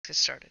get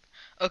started.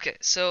 Okay,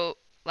 so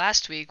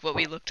last week what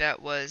we looked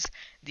at was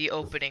the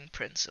opening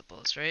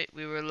principles, right?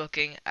 We were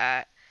looking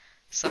at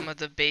some of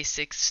the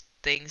basic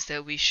things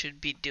that we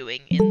should be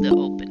doing in the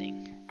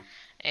opening.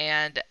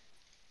 And,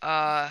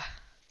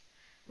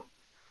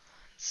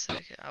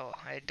 second. Oh,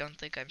 I don't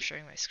think I'm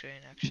sharing my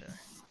screen actually.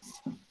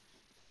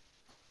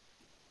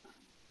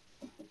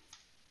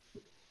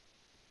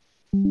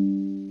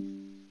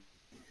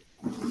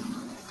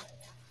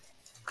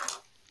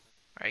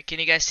 Alright, can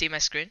you guys see my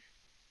screen?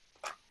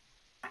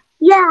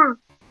 Yeah,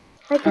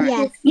 I can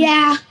Alright. see.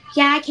 Yeah,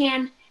 I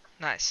can.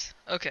 Nice.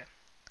 Okay.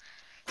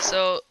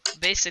 So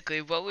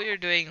basically what we were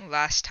doing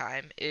last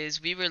time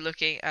is we were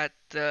looking at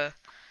the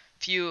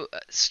few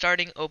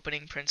starting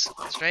opening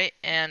principles, right?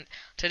 And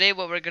today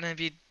what we're going to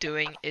be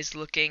doing is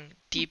looking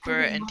deeper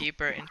and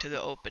deeper into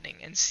the opening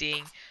and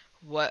seeing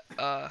what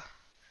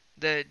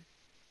the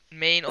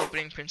main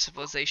opening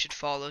principles they should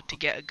follow to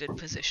get a good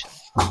position.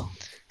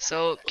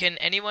 So can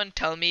anyone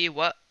tell me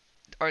what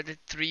are the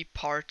three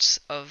parts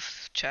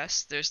of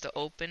chess? There's the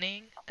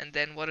opening, and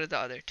then what are the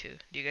other two?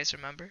 Do you guys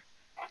remember?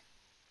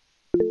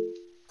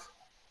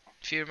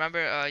 If you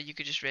remember, you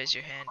could just raise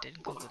your hand in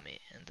Google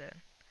Meet, and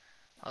then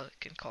I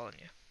can call on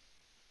you.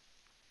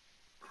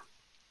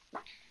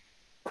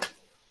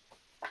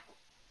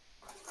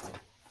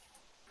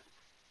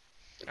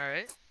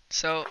 Alright,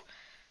 so,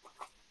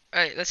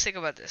 alright, let's think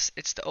about this.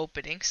 It's the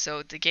opening,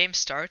 so the game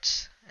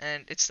starts,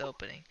 and it's the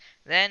opening.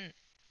 Then,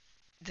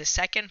 the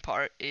second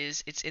part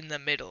is it's in the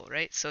middle,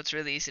 right? So it's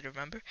really easy to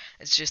remember.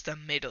 It's just the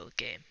middle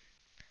game.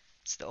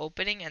 It's the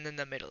opening and then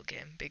the middle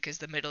game, because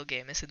the middle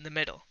game is in the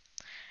middle.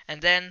 And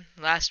then,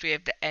 last we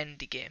have the end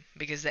game,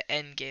 because the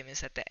end game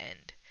is at the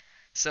end.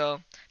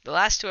 So, the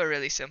last two are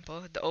really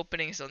simple. The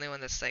opening is the only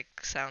one that's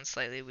sounds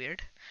slightly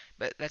weird,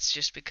 but that's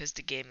just because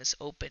the game is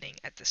opening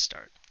at the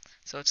start.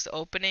 So it's the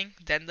opening,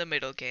 then the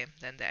middle game,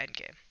 then the end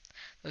game.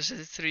 Those are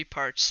the three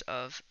parts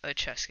of a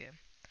chess game.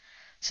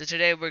 So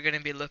today we're going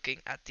to be looking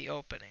at the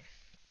opening.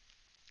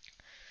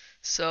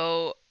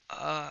 So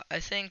I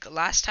think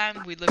last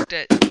time we looked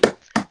at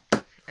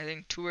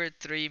two or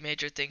three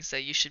major things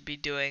that you should be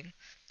doing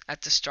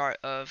at the start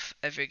of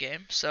every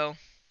game. So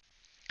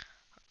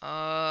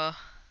uh,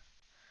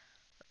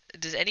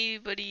 does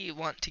anybody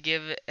want to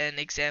give an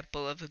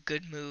example of a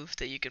good move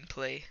that you can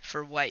play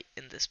for white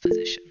in this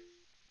position?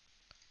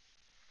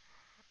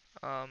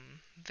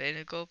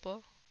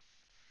 Venugopal?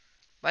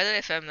 By the way,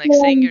 if I'm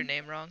saying your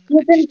name wrong,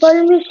 You can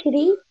call me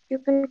Shri. You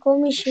can call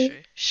me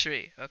Shri.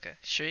 Shri. Okay,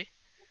 Shri.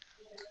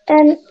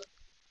 And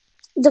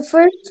the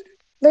first,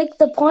 like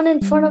the pawn in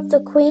front of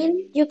the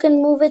queen, you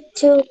can move it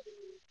to,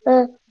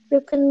 uh,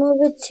 you can move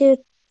it to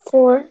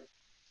 4.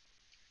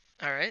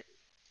 All right,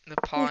 the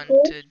pawn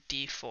D4. to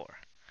d4. All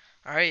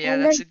right, yeah,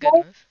 And that's then a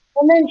good move.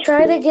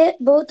 try to get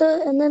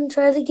and then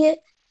try to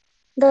get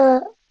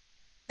the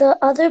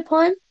other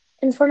pawn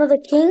in front of the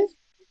king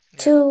Yeah.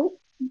 to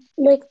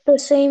like the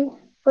same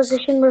Oh,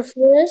 position where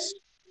 4 is.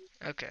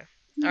 okay.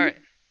 All right.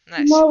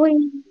 Nice. Now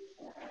we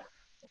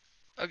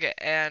Okay,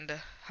 and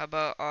how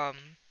about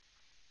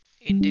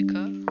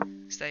Indica?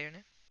 Is that your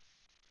name?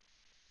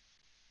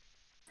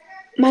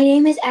 My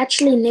name is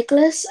actually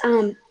Nicholas.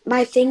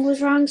 My thing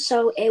was wrong,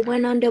 so it Oh.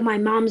 went under my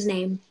mom's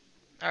name.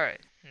 All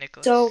right, So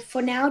Nicholas.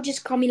 for now,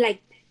 just call me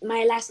like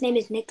my last name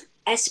is Nick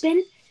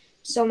Espin.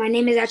 So my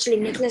name is actually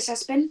Nicholas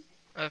Espin.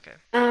 Okay.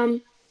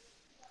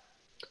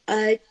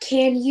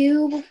 Can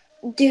you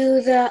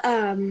do the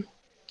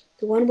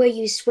one where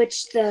you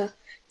switch the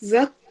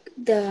rook,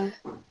 the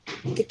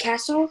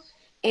castle,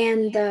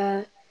 and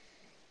the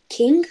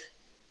king?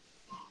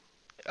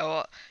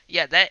 Oh,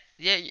 yeah,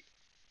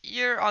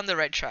 you're on the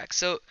right track.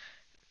 So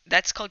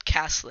that's called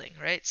castling,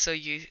 right? So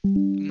you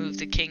move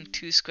the king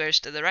 2 squares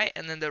to the right,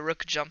 and then the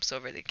rook jumps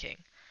over the king.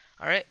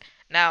 All right.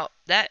 Now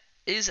that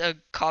is a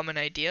common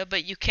idea,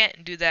 but you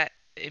can't do that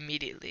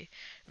immediately.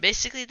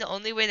 Basically, the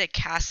only way that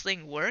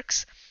castling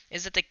works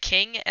is that the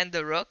king and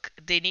the rook,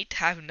 they need to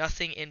have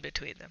nothing in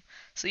between them.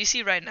 So you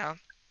see right now,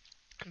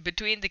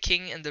 between the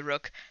king and the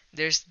rook,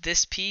 there's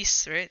this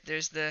piece, right?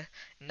 There's the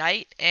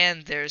knight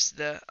and there's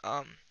the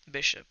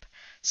bishop.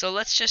 So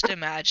let's just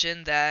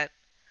imagine that.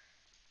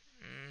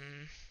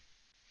 Mm,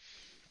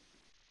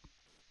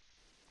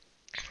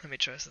 let me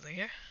try something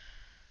here.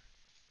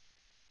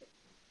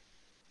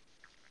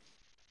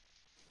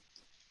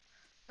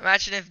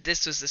 Imagine if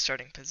this was the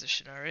starting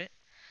position, alright?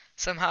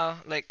 Somehow,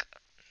 like,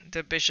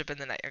 the bishop and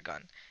the knight are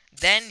gone.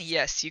 Then,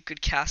 yes, you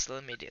could castle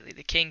immediately.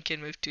 The king can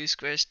move 2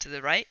 squares to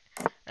the right,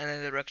 and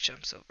then the rook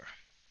jumps over.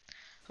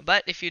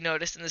 But if you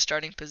notice in the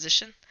starting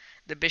position,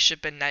 the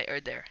bishop and knight are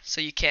there, so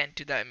you can't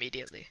do that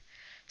immediately.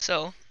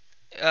 So,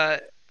 uh,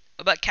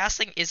 but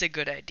castling is a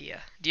good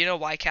idea. Do you know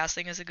why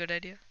castling is a good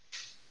idea?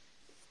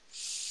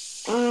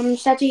 So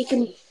that you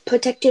can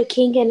protect your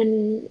king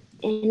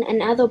in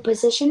another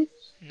position.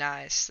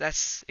 Nice,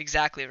 that's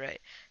exactly right.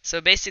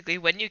 So basically,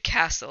 when you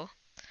castle,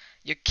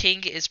 your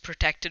king is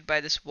protected by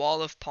this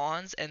wall of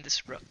pawns and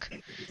this rook.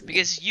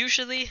 Because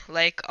usually,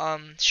 like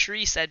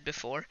Shri said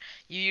before,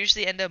 you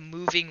usually end up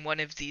moving one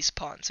of these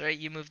pawns, right?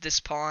 You move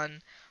this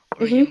pawn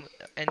or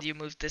you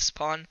move this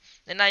pawn,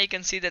 and now you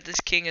can see that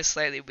this king is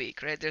slightly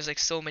weak, right? There's like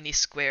so many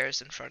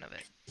squares in front of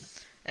it,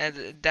 and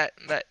that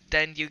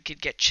then you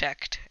could get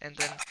checked, and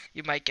then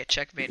you might get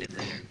checkmated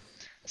later.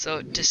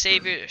 So to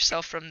save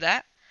yourself from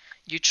that,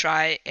 you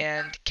try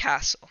and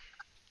castle.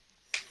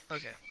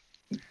 Okay.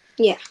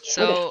 Yeah.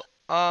 So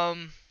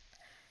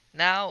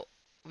now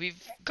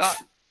we've got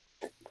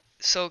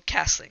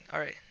castling. All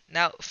right.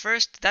 Now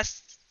first,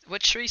 that's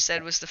what Shri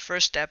said was the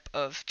first step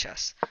of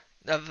chess,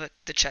 of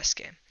the chess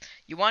game.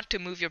 You want to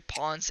move your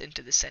pawns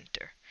into the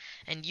center,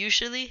 and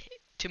usually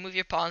to move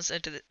your pawns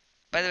into the.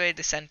 By the way,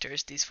 the center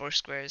is these four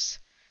squares.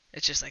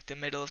 It's just like the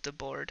middle of the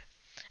board,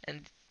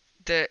 and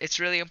it's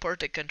really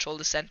important to control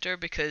the center,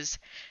 because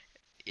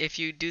if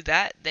you do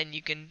that, then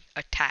you can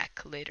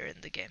attack later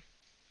in the game.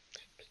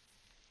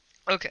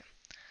 Okay.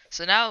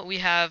 So now we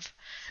have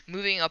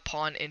moving a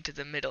pawn into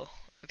the middle,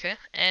 okay?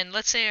 And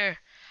let's say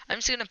I'm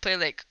just gonna play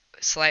like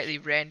slightly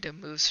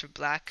random moves for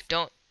black.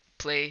 Don't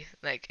play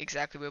like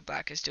exactly what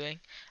black is doing.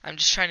 I'm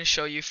just trying to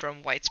show you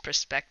from white's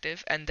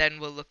perspective, and then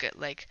we'll look at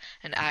like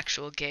an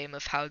actual game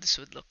of how this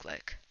would look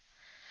like.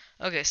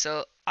 Okay,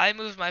 so I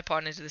moved my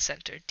pawn into the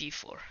center,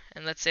 d4,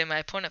 and let's say my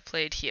opponent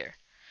played here,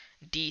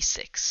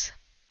 d6.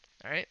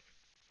 Alright?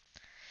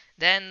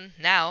 Then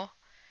now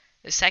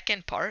the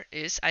second part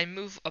is I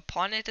move a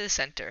pawn into the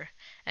center,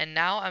 and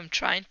now I'm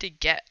trying to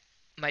get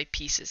my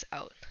pieces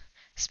out.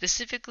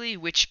 Specifically,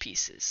 which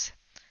pieces?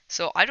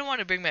 So I don't want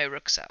to bring my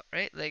rooks out,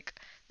 right? Like,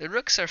 the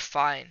rooks are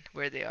fine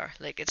where they are.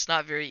 Like, it's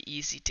not very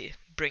easy to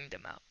bring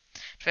them out.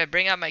 If I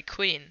bring out my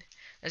queen,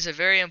 there's a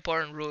very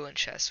important rule in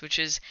chess, which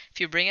is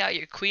if you bring out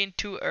your queen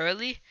too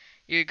early,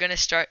 you're going to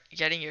start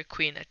getting your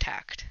queen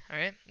attacked,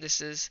 alright? This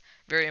is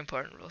a very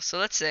important rule. So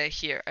let's say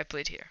here, I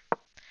played here.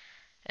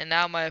 And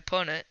now my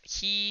opponent,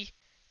 he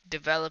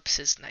develops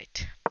his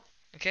knight.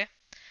 Okay?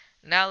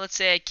 Now let's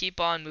say I keep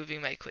on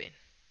moving my queen.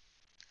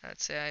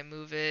 Let's say I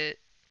move it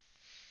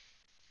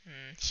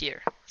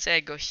here. Say I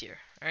go here.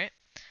 Alright?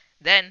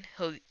 Then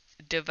he'll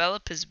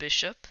develop his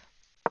bishop.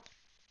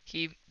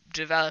 He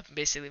develop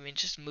basically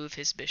means just move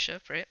his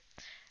bishop, right?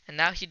 And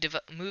now he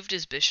moved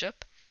his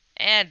bishop,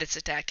 and it's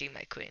attacking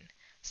my queen.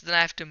 So then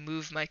I have to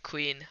move my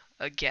queen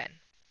again.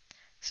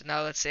 So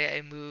now let's say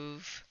I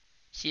move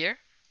here.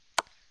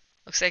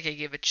 Looks like I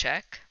gave a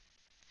check.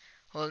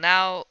 Well,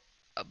 now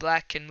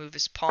black can move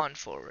his pawn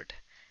forward.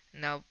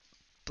 Now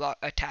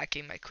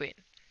attacking my queen.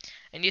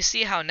 And you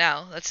see how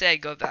now, let's say I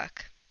go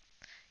back.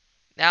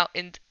 Now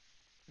in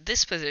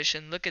this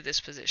position, look at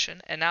this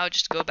position. And now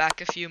just go back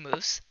a few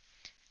moves.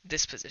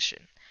 This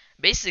position.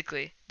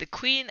 Basically, the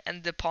queen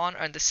and the pawn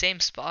are in the same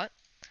spot.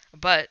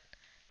 But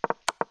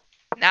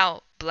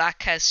now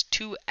black has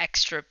two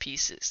extra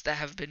pieces that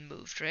have been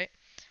moved, right?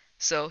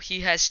 So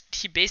he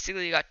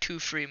basically got two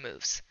free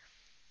moves.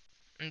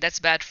 And that's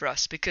bad for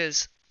us,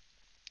 because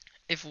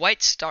if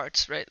white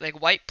starts, right, like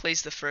white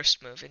plays the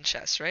first move in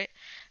chess, right,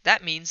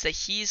 that means that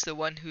he's the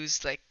one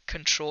who's like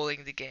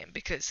controlling the game,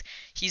 because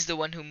he's the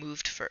one who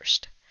moved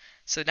first.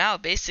 So now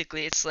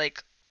basically it's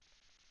like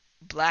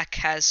black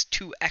has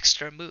two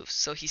extra moves,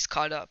 so he's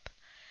caught up,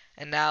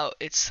 and now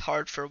it's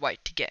hard for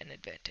white to get an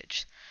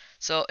advantage.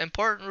 So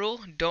important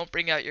rule, don't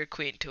bring out your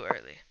queen too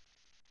early.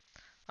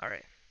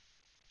 Alright.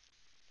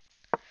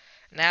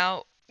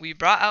 Now we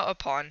brought out a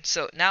pawn,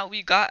 so now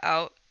we got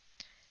out.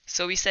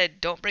 So we said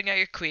don't bring out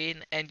your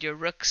queen, and your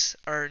rooks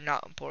are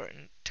not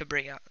important to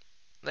bring out.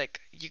 Like,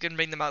 you can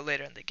bring them out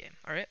later in the game,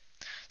 alright?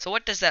 So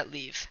what does that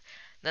leave?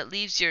 That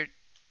leaves your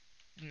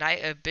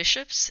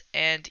bishops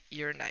and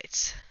your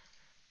knights.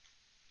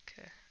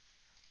 Okay.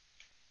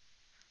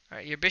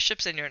 Alright, your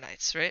bishops and your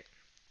knights, right?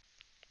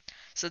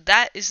 So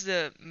that is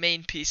the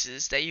main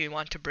pieces that you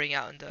want to bring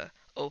out in the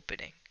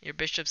opening. Your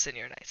bishops and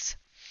your knights.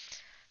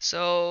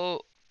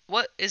 So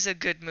what is a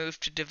good move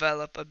to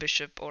develop a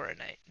bishop or a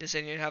knight? Does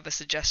anyone have a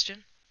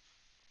suggestion?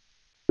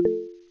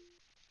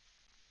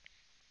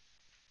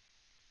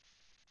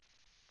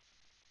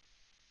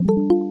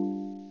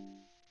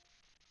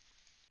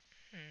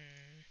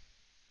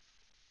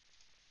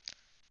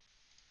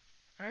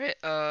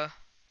 Alright,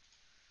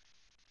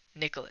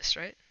 Nicholas,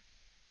 right?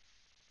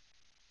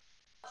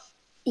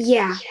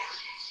 Yeah.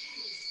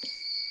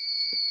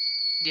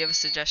 Do you have a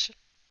suggestion?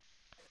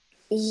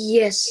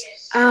 Yes.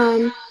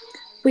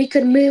 We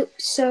could move,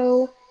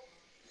 so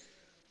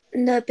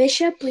the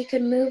bishop, we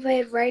could move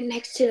it right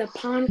next to the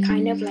pawn,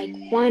 kind of like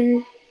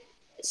one,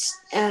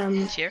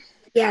 Here?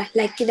 yeah,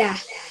 like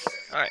that.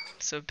 Alright,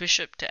 so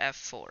bishop to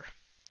f4.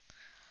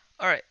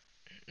 Alright,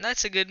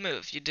 that's a good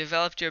move. You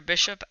developed your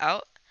bishop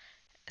out.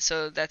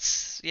 So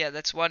that's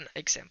one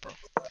example.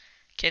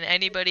 Can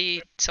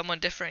someone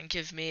different,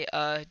 give me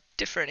a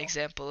different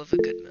example of a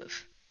good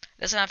move?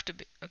 It doesn't have to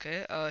be,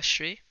 okay,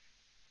 Shri?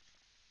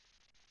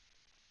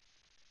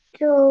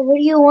 So what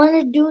do you want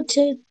to do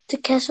to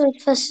castle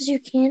as fast as you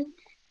can?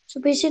 So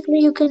basically,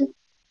 you can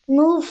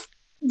move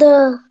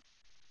the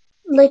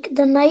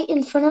knight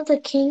in front of the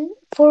king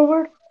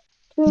forward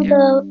to Yeah.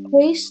 the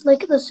place,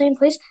 like the same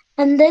place,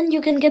 and then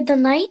you can get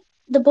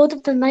the both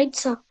of the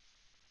knights up.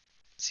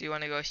 So you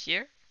want to go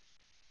here?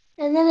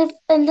 and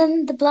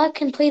then the black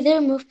can play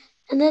their move,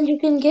 and then you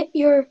can get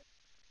your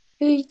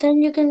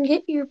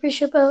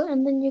bishop out,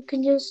 and then you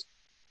can just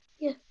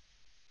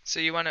So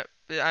you wanna,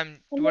 and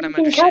what then you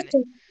I'm can cast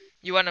understanding, it.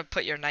 you wanna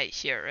put your knight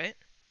here, right?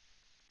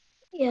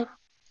 Yeah.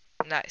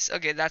 Nice.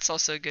 Okay, that's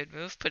also a good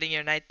move, putting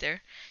your knight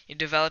there. You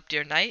developed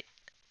your knight.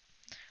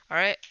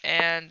 Alright,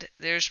 and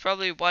there's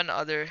probably one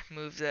other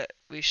move that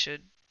we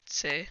should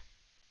say.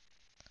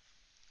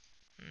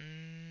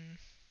 Mm,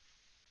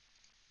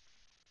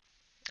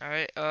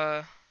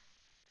 alright,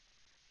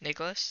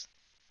 Nicholas?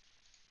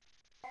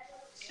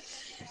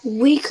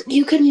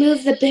 You could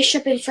move the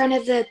bishop in front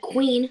of the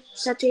queen,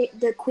 so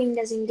the queen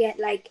doesn't get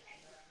like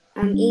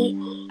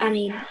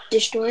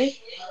destroyed.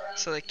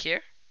 So like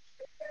here?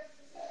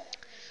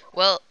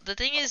 Well, the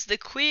thing is, the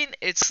queen,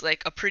 it's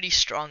like a pretty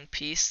strong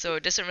piece, so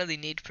it doesn't really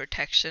need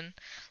protection.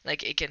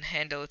 Like, it can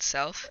handle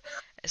itself.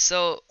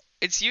 So,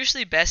 it's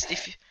usually best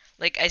if,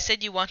 like I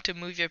said, you want to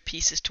move your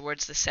pieces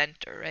towards the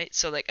center, right?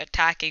 So, like,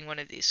 attacking one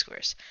of these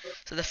squares.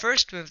 So, the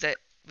first move that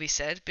we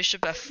said,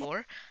 bishop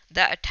f4,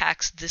 that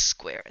attacks this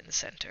square in the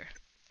center.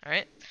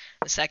 Alright?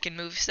 The second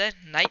move we said,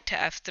 knight to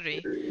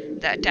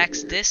f3, that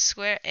attacks this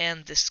square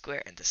and this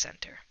square in the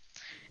center.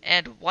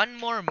 And one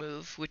more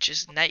move, which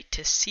is knight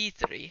to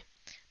c3.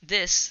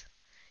 This,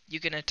 you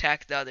can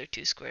attack the other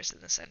two squares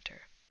in the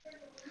center.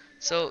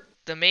 So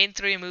the main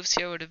three moves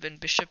here would have been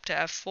bishop to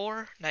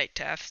f4, knight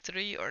to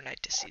f3, or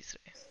knight to c3.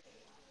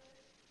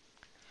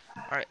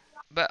 Alright,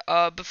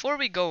 but before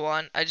we go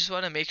on, I just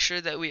want to make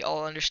sure that we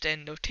all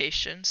understand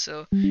notation,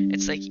 so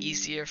it's like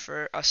easier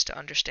for us to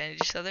understand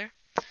each other.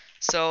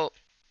 So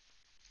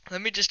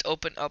let me just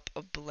open up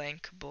a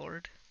blank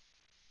board.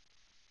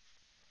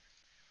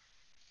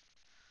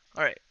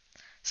 Alright,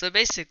 so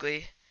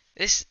basically,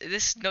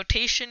 this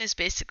notation is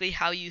basically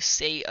how you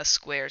say a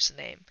square's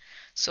name.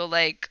 So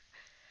like,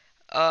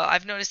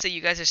 I've noticed that you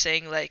guys are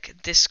saying like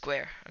this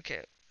square.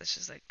 Okay, let's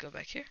just like go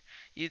back here.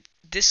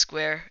 This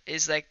square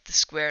is like the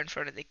square in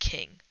front of the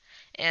king,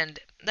 and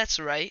that's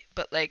right.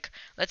 But like,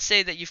 let's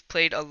say that you've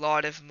played a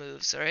lot of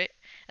moves, alright,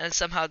 and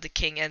somehow the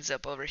king ends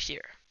up over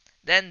here.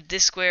 Then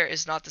this square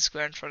is not the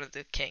square in front of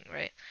the king,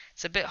 right?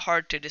 It's a bit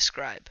hard to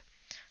describe.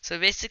 So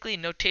basically,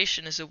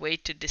 notation is a way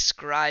to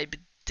describe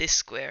this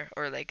square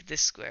or like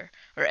this square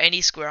or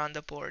any square on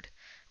the board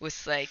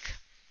with like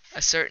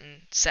a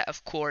certain set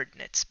of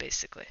coordinates,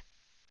 basically.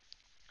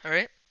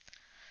 Alright?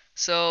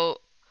 So,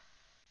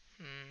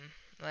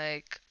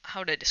 like,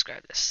 how would I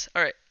describe this?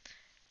 Alright,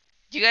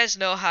 you guys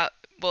know how,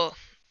 well,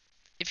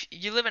 if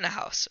you live in a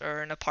house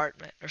or an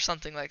apartment or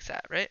something like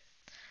that, right?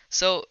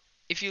 So,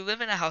 if you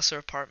live in a house or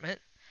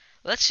apartment,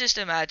 let's just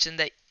imagine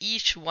that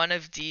each one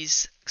of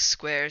these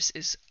squares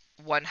is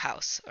one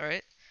house,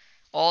 alright?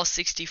 All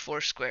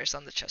 64 squares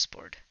on the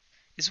chessboard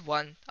is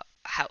one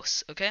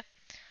house, okay?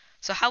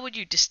 So how would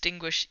you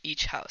distinguish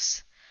each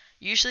house?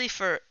 Usually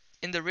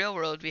in the real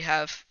world we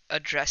have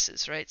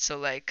addresses, right? So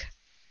like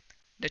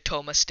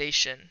Natoma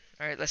Station,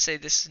 alright? Let's say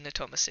this is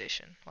Natoma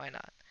Station. Why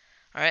not?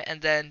 Alright,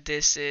 and then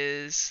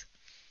it's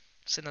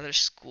another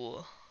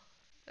school.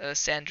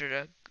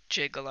 Sandra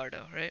J.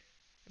 Gallardo, right?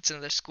 It's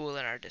another school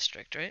in our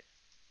district, right?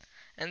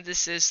 And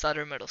this is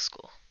Sutter Middle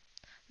School.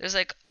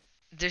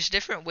 There's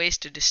different ways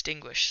to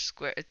distinguish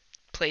square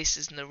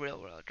places in the real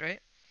world,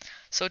 right?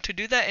 So to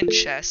do that in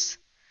chess,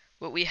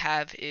 what we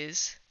have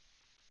is,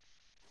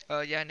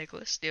 yeah,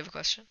 Nicholas, do you have a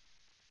question?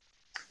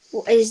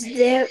 Well, is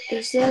there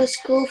a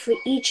school for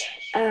each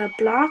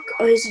block,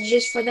 or is it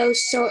just for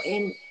those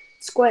certain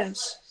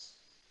squares?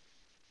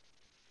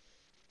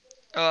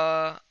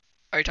 Are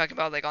you talking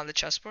about like on the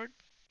chessboard?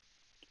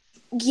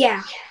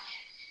 Yeah.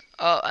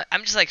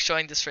 I'm just like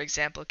showing this for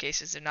example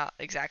cases. They're not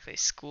exactly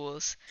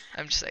schools.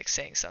 I'm just like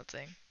saying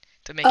something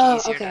to make it Oh,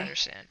 easier to okay.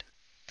 understand.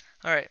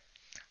 All right.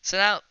 So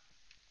now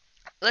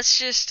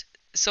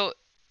so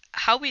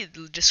how we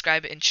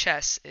describe it in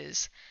chess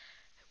is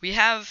we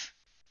have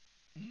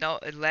no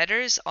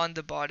letters on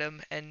the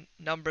bottom and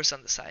numbers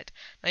on the side.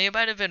 Now you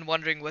might have been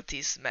wondering what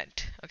these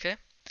meant, okay?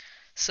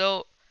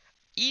 So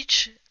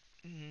each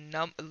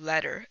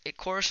letter, it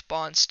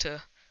corresponds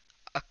to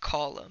a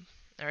column.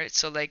 All right?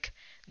 So like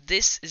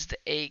this is the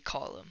A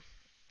column.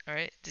 All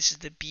right? This is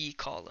the B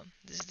column.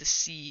 This is the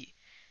C.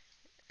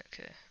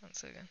 Okay, one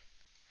second.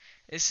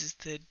 This is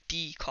the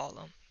D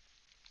column.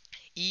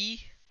 E,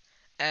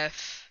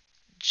 F,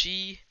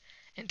 G,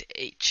 and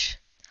H.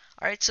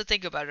 Alright, so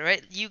think about it,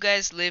 right? You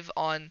guys live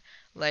on,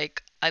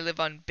 like, I live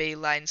on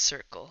Bayline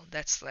Circle.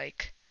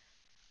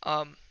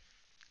 Um,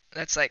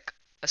 that's like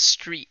a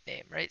street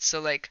name, right? So,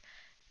 like,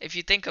 if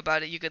you think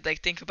about it, you could,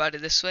 like, think about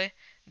it this way.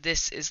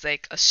 This is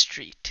like a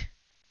street,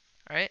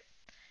 alright?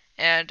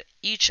 And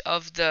each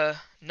of the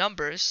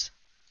numbers,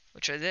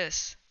 which are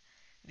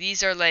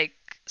these are like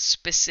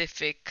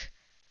specific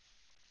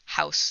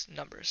house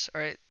numbers,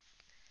 alright?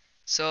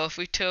 So if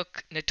we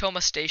took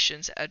Natoma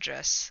Station's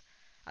address,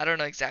 I don't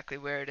know exactly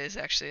where it is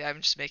actually, I'm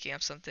just making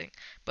up something.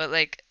 But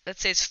like,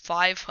 let's say it's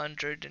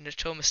 500 in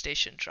Natoma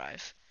Station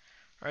Drive,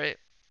 right?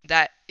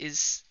 That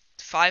is,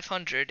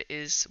 500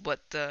 is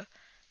what the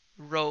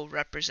row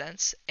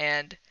represents,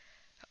 and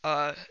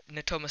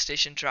Natoma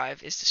Station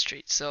Drive is the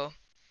street. So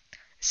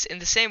in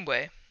the same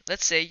way,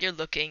 let's say you're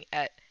looking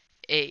at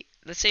D.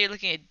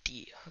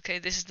 Okay,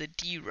 this is the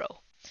D row.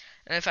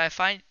 And if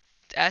I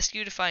ask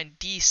you to find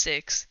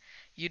D6,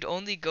 you'd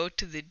only go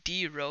to the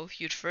D row.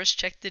 You'd first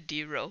check the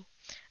D row,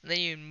 and then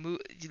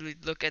you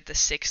look at the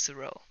 6th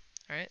row,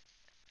 right?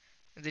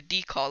 The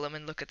D column,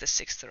 and look at the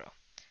 6th row.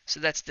 So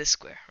that's this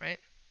square, right?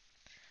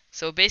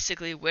 So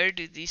basically, where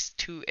do these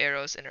two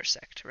arrows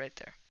intersect? Right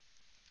there.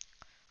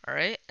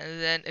 Alright,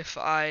 and then if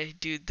I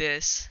do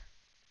this,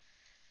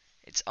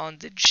 it's on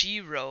the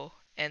G row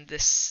and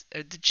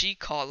the G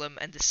column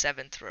and the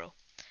 7th row,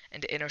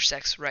 and it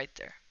intersects right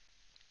there.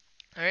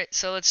 Alright,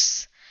 so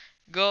let's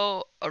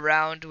go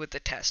around with the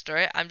test.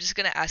 Alright, I'm just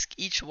gonna ask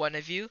each one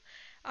of you.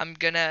 I'm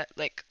gonna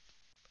like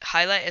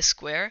highlight a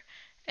square,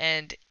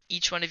 and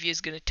each one of you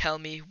is gonna tell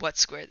me what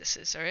square this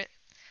is. Alright,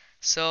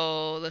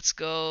 so let's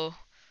go.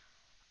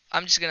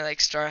 I'm just gonna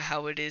like start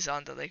how it is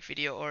on the like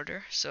video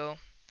order. So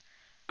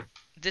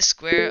this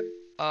square,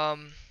 oh,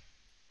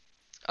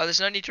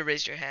 there's no need to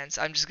raise your hands.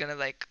 I'm just gonna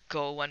like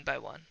go one by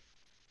one.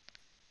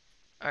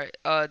 Alright,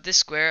 this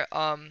square,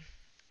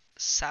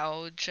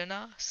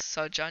 Saujanya?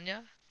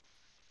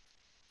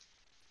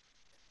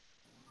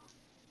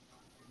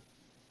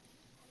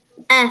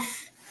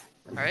 F.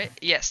 Alright,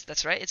 yes,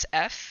 that's right. It's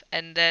F.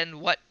 And then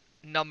what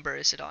number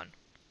is it on?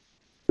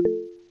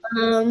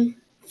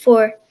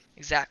 4.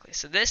 Exactly.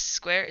 So this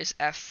square is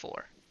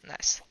F4.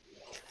 Nice.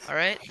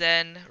 Alright,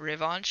 then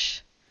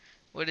Revanche.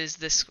 What is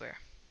this square?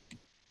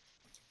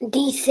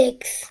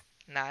 D6.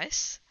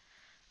 Nice.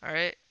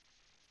 Alright.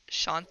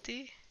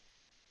 Shanti?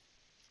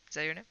 Is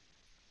that your name?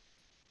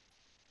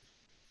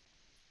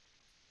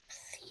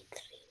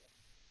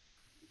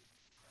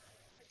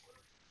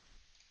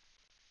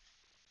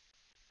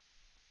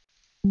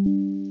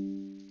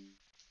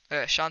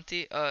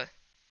 Shanti, are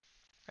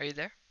you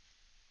there?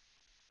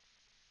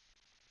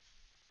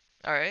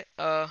 Alright,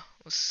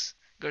 let's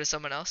go to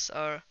someone else.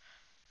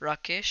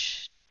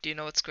 Rakesh, do you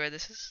know what square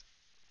this is?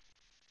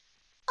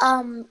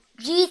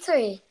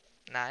 G3.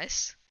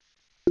 Nice.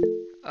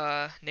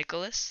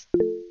 Nicholas?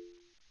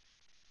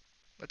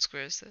 What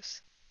square is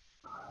this?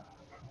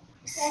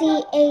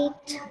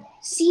 C8.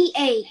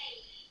 C8.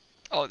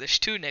 Oh, there's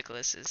two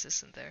Nicholases,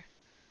 isn't there?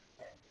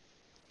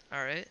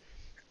 Alright.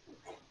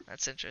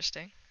 That's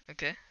interesting.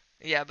 Okay.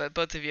 Yeah, but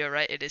both of you are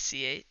right. It is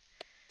C8.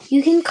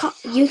 You can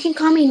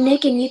call me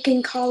Nick, and you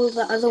can call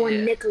the other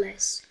one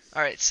Nicholas.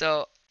 Alright,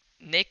 so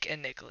Nick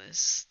and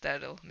Nicholas.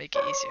 That'll make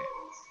it easier.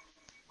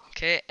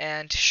 Okay,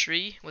 and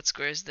Shri, what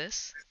square is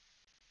this?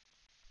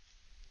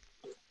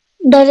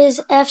 That is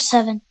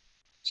F7.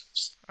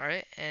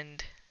 Alright,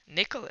 and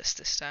Nicholas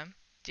this time.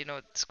 Do you know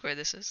what square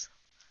this is?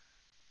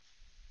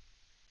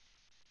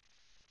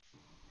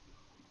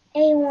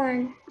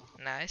 A1.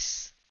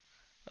 Nice.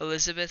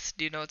 Elizabeth,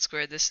 do you know what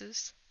square this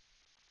is?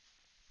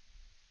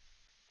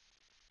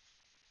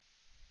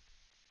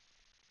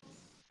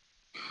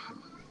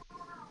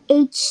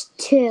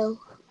 H2.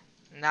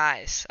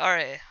 Nice.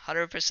 Alright,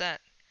 100%.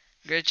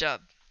 Great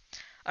job.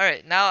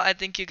 Alright, now I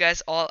think you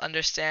guys all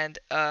understand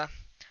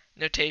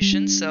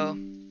notation, so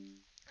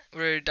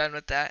we're done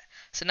with that.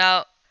 So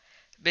now,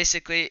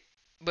 basically,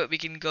 but we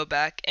can go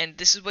back, and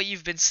this is what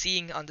you've been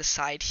seeing on the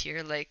side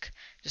here, like,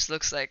 just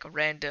looks like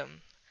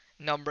random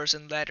numbers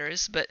and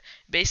letters, but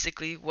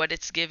basically what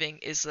it's giving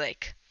is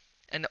like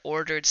an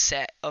ordered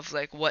set of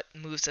like what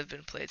moves have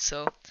been played.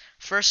 So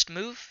first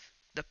move,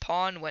 the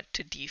pawn went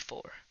to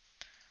d4.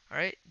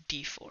 Alright,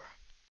 d4.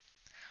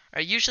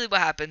 Alright, usually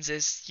what happens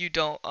is you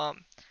don't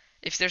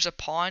if there's a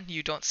pawn,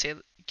 you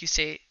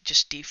say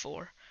just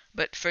d4.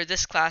 But for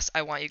this class,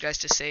 I want you guys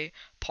to say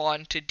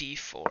pawn to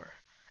d4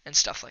 and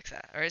stuff like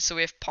that. Alright, so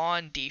we have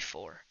pawn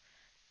d4.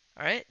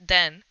 Alright,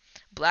 then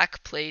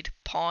black played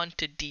pawn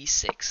to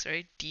d6,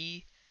 right?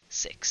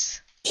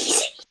 d6.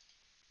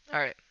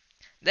 Alright,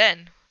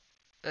 then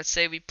let's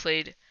say we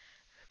played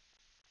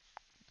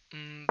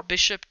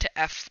bishop to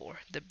f4.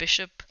 The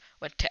bishop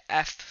went to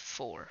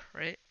f4,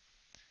 right?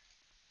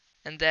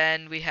 And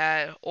then we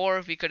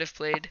could have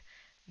played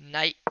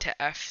knight to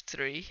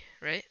f3,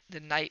 right? The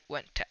knight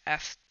went to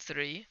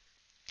f3,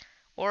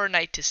 or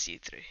knight to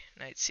c3,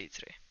 knight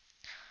c3.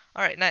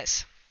 Alright,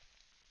 nice.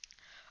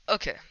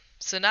 Okay,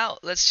 so now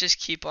let's just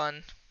keep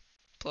on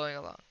blowing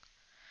along.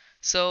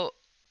 So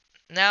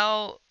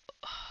now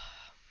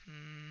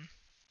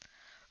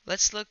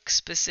let's look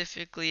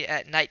specifically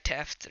at knight to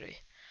f3.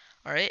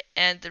 Alright,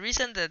 and the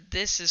reason that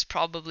this is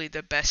probably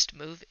the best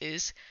move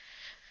is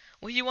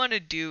what you want to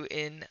do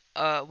in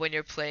when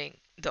you're playing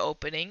the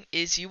opening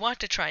is you want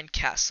to try and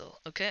castle.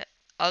 Okay,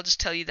 I'll just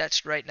tell you that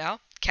right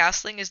now.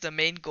 Castling is the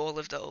main goal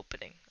of the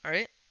opening.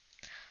 Alright,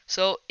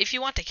 so if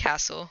you want to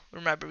castle,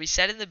 remember we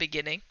said in the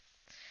beginning,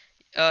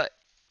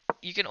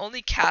 you can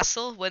only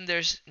castle when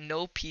there's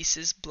no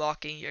pieces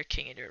blocking your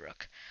king and your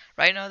rook.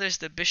 Right now there's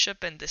the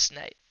bishop and this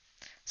knight.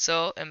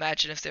 So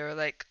imagine if they were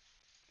like,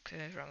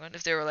 okay, wrong one.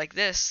 If they were like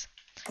this,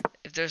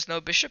 if there's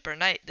no bishop or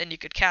knight, then you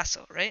could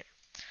castle, right?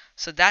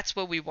 So that's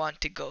what we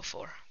want to go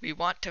for. We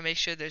want to make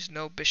sure there's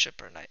no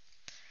bishop or knight.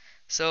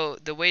 So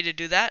the way to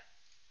do that,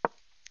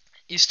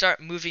 you start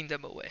moving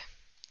them away.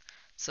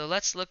 So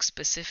let's look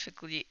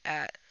specifically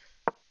at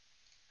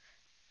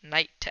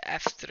knight to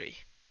f3.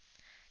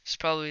 It's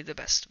probably the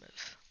best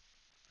move.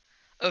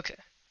 Okay,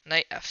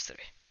 knight f3.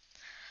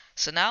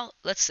 So now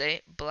let's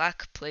say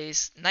black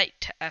plays knight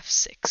to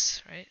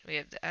f6, right? We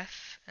have the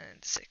f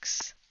and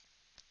 6.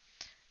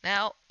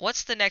 Now,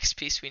 what's the next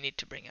piece we need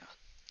to bring out?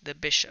 The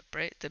bishop,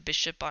 right? The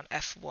bishop on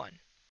f1.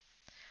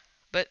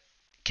 But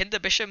can the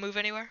bishop move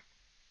anywhere?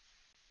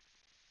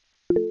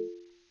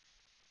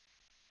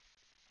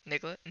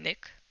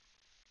 Nick?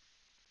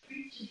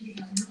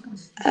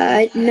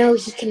 No,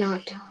 he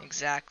cannot.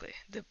 Exactly.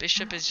 The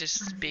bishop is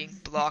just being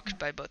blocked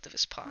by both of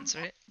his pawns,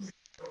 right?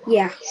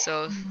 Yeah.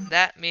 So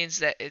that means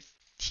that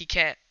he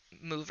can't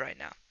move right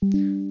now.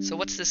 So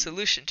what's the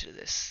solution to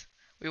this?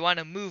 We want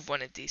to move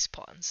one of these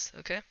pawns,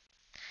 okay?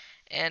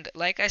 And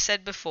like I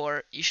said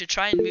before, you should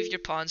try and move your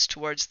pawns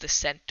towards the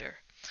center.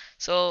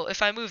 So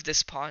if I move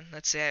this pawn,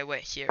 let's say I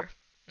went here,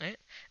 right?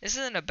 This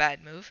isn't a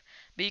bad move,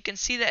 but you can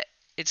see that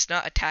it's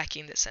not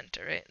attacking the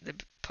center, right? The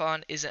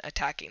pawn isn't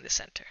attacking the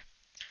center.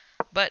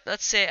 But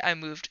let's say I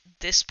moved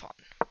this pawn.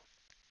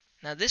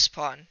 Now this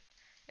pawn,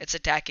 it's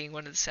attacking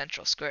one of the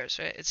central squares,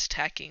 right? It's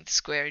attacking the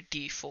square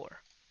d4.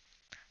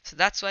 So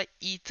that's why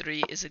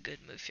e3 is a good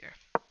move here.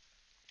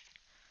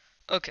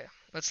 Okay,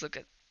 let's look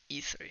at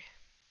e3.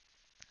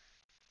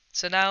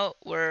 So now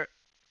we're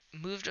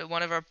moved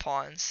one of our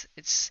pawns.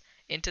 It's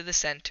into the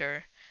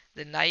center.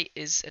 The knight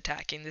is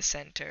attacking the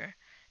center,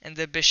 and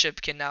the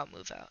bishop can now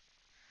move out.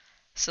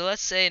 So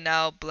let's say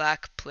now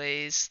black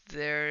plays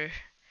their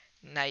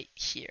knight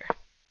here.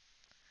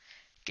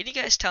 Can you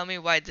guys tell me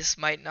why this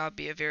might not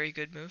be a very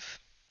good move?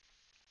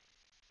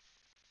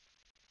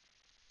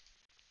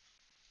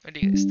 What do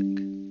you guys think?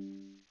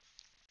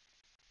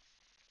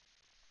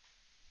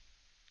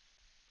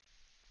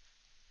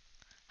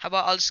 How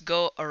about I'll just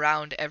go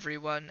around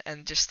everyone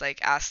and just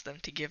like ask them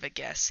to give a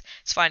guess.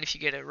 It's fine if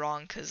you get it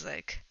wrong, cause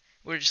like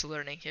we're just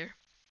learning here.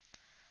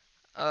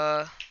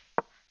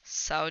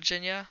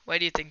 Saujanya, why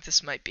do you think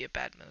this might be a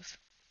bad move?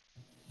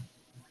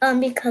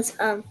 Because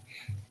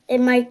it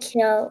might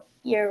kill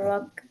your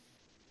rook.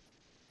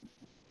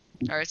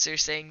 Alright, so you're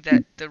saying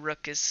that the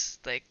rook is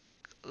like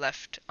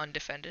left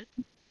undefended?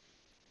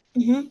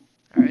 Mm-hmm.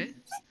 Alright.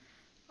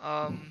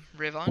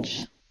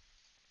 Revanche?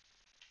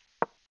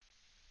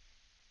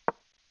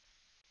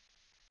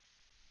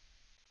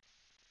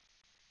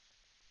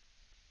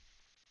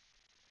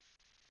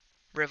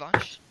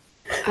 Revanche?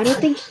 I don't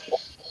think.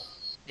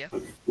 Yeah.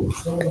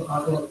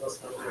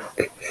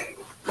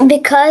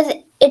 Because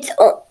it's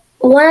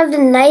one of the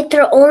knights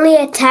are only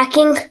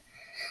attacking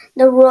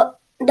the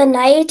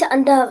knight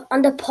and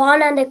the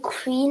pawn, and the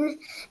queen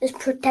is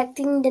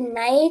protecting the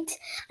knight,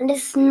 and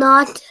it's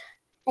not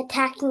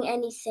attacking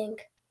anything.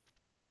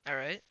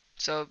 Alright.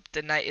 So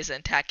the knight isn't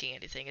attacking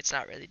anything. It's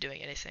not really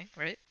doing anything,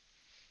 right?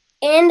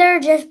 And they're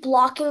just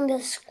blocking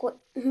the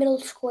middle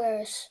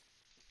squares.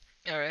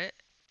 Alright.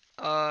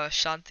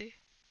 Shanti?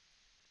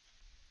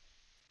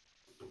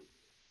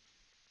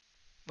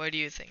 Why do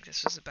you think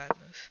this was a bad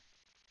move?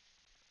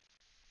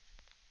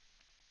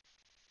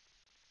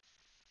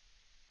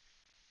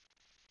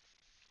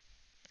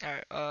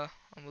 Alright,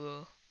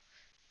 we'll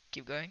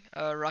keep going.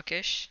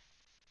 Rakesh?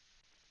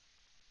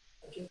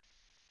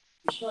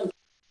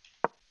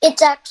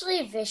 It's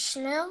actually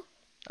Vishnu.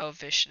 Oh,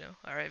 Vishnu.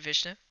 Alright,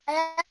 Vishnu.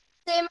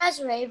 Same as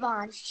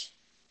Revanche.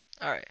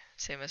 Alright,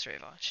 same as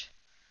Revanche.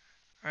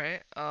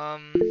 Alright,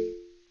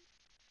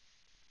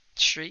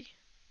 Shri?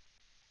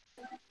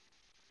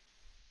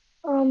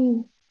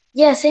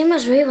 Yeah, same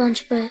as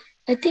Revanche, but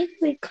I think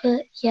we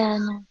could. Yeah,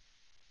 no,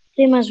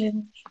 same as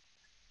Revanche.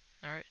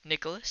 Alright,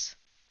 Nicholas?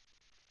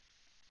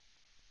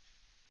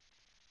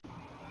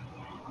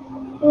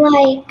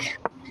 Like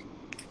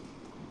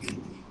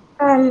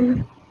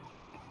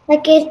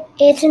it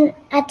isn't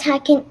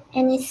attacking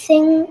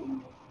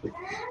anything.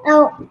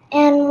 Oh,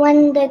 and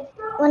when the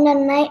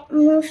knight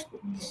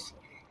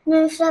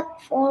moves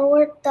up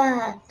forward,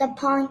 the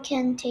pawn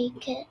can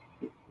take it.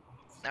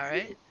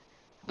 Alright.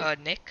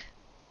 Nick?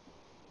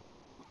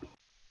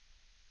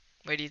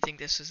 Why do you think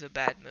this was a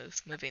bad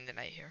move, moving the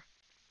knight here?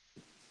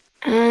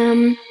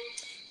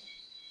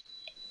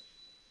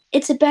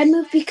 It's a bad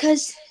move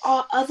because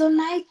our other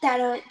knight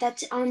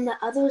that's on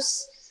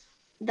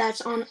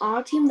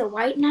our team, the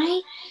white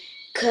knight,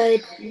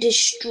 could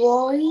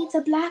destroy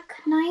the black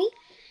knight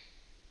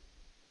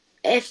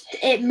if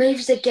it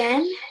moves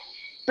again.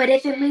 But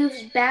if it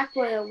moves back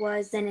where it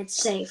was, then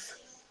it's safe.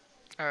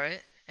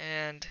 Alright,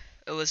 and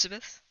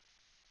Elizabeth?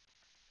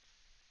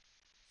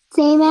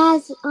 Same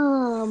as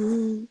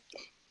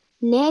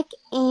Nick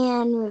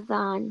and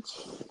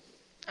Revanche.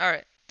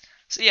 Alright.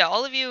 So yeah,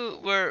 all of you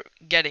were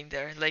getting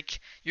there. Like,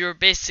 you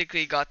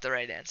basically got the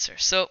right answer.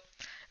 So,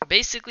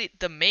 basically,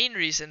 the main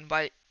reason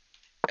why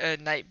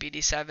knight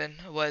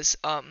bd7 was,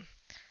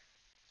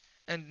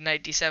 and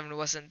knight d7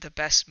 wasn't the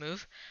best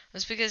move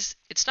was because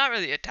it's not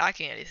really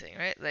attacking anything,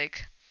 right?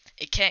 Like,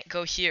 it can't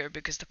go here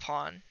because the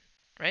pawn,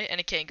 right? And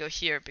it can't go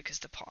here because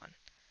the pawn.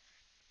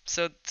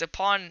 So the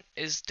pawn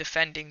is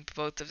defending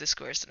both of the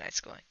squares the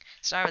knight's going.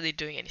 It's not really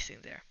doing anything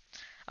there.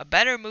 A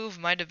better move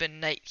might have been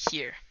knight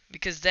here,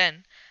 because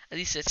then at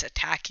least it's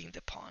attacking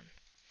the pawn.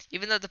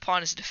 Even though the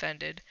pawn is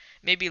defended,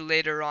 maybe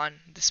later on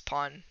this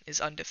pawn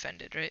is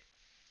undefended, right?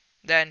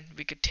 Then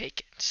we could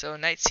take it. So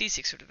knight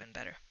c6 would have been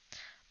better.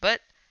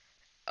 But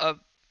an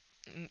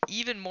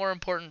even more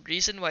important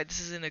reason why this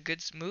isn't a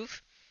good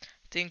move, I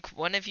think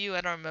one of you,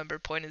 I don't remember,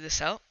 pointed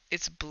this out.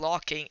 It's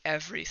blocking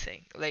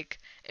everything. Like,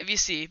 if you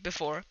see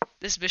before,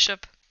 this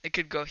bishop, it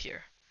could go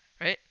here,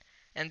 right?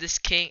 And this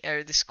king,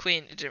 or this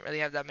queen, it didn't really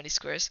have that many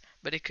squares,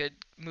 but it could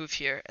move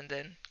here and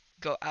then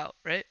go out,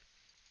 right?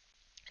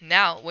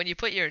 Now, when you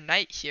put your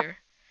knight here,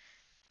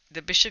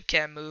 the bishop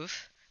can't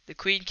move, the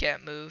queen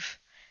can't move,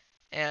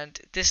 and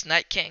this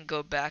knight can't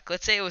go back.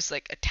 Let's say it was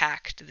like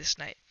attacked, this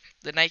knight.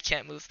 The knight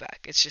can't move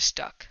back. It's just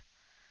stuck.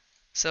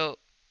 So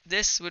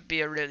this would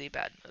be a really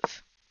bad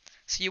move.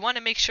 So you want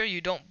to make sure you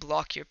don't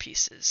block your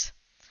pieces.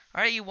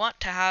 Alright, you want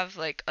to have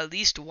like at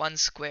least one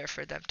square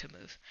for them to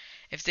move.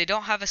 If they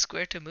don't have a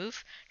square to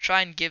move,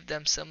 try and give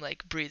them some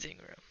like breathing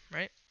room,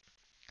 right?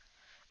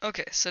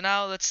 Okay, so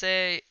now let's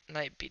say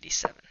knight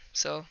bd7.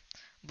 So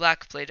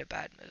black played a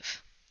bad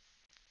move.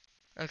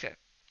 Okay.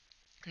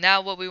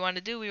 Now what we want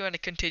to do, we want to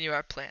continue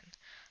our plan.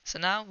 So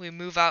now we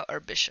move out our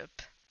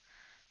bishop.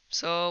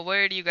 So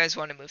where do you guys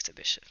want to move the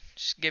bishop?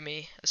 Just give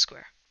me a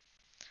square.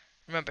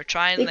 Remember,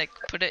 try and like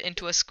put it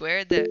into a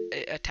square that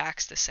it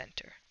attacks the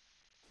center.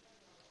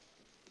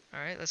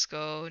 Alright, let's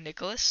go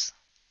Nicholas.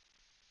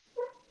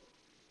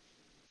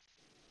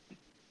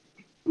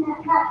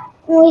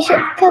 We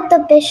should put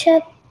the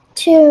bishop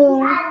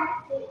to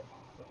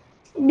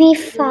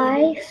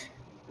b5.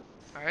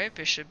 Alright,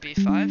 bishop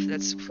b5.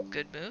 That's a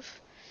good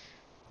move.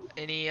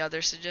 Any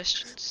other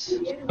suggestions?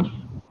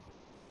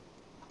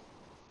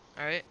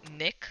 Alright,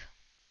 Nick.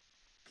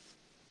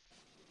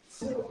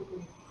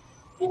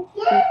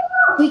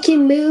 We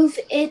can move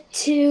it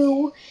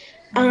to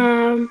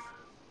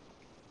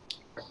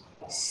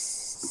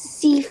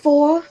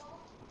c4.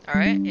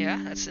 Alright,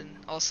 yeah, that's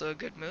also a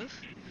good move.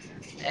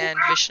 And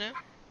Vishnu?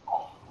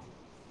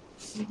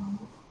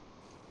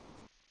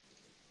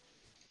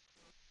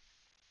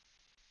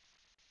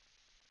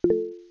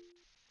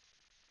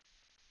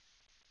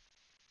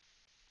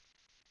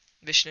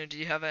 Vishnu, do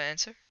you have an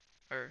answer?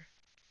 Or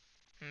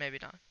maybe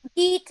not.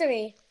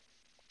 d3.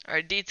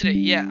 Alright, d3,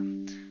 yeah.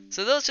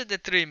 So those are the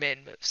three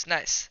main moves.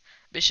 Nice.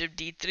 Bishop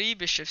d3,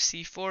 bishop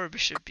c4,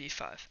 bishop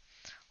b5.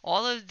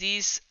 All of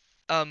these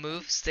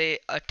moves, they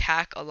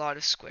attack a lot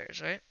of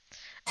squares, right?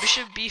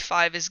 Bishop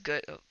b5 is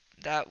good. Oh,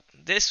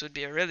 this would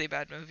be a really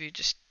bad move you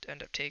just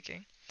end up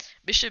taking.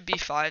 Bishop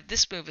b5,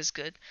 this move is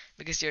good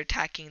because you're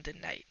attacking the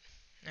knight,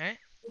 right?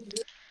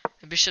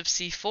 And bishop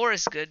c4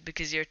 is good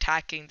because you're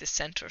attacking the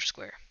center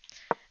square.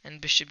 And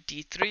bishop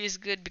d3 is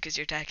good because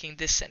you're attacking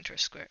this center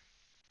square.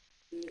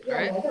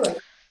 Alright?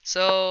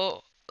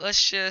 So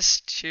let's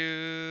just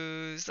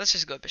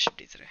go bishop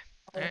d3.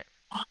 Alright?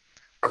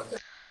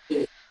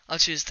 I'll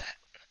choose that.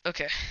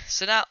 Okay,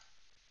 so now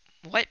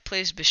white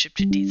plays bishop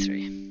to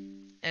d3.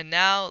 And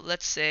now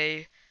let's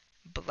say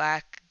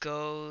black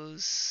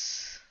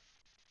goes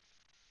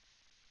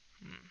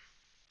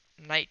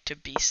knight to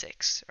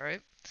b6,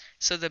 alright?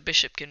 So the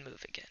bishop can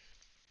move again.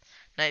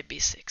 Knight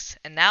b6.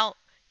 And now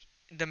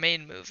the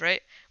main move,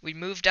 right? We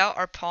moved out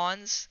our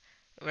pawns,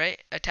 right?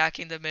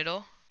 Attacking the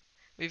middle.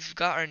 We've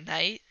got our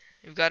knight,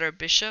 we've got our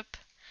bishop,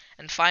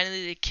 and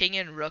finally the king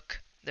and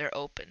rook, they're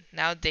open.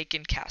 Now they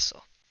can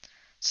castle.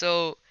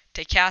 So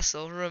to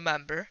castle,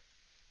 remember,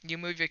 you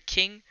move your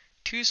king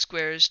 2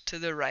 squares to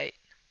the right,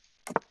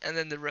 and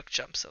then the rook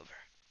jumps over.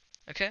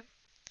 Okay?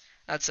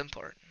 That's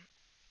important.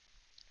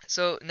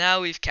 So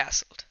now we've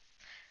castled.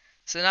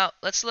 So now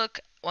let's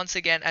look once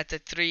again at the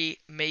 3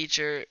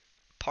 major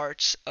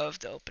parts of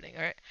the opening.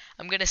 Alright,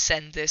 I'm gonna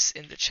send this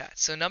in the chat.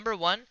 So number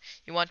 1,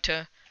 you want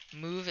to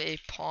move a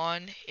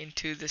pawn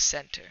into the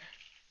center.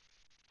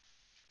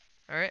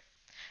 Alright,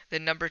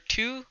 then number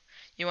 2,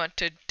 you want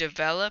to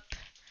develop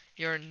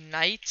your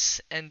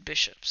knights and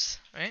bishops.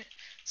 Right,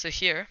 so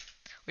here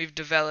we've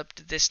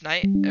developed this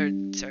knight, or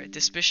sorry,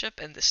 this bishop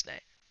and this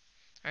knight.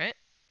 Alright,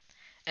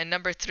 and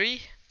number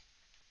 3,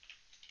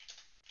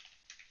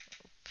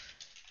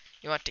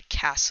 you want to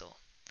castle.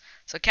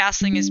 So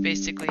castling is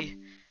basically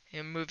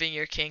you're moving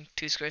your king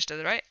 2 squares to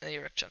the right, and then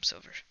your rook jumps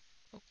over.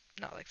 Oh,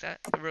 not like that.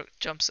 The rook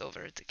jumps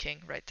over the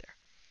king right there.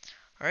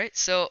 Alright,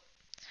 so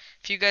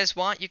if you guys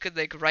want, you could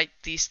like write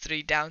these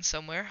 3 down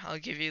somewhere. I'll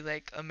give you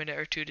like a minute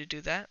or 2 to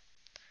do that.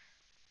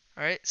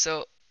 Alright,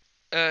 so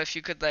if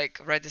you could like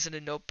write this in a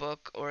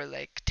notebook or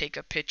like take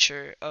a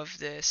picture of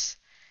this,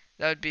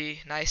 that would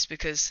be nice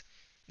because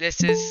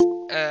this is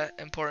an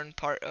important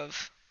part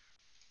of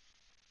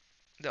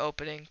the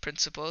opening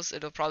principles.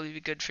 It'll probably be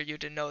good for you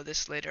to know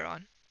this later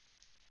on.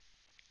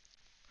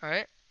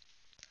 Alright,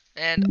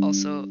 and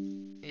also,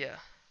 yeah.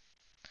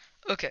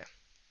 Okay,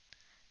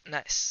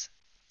 nice.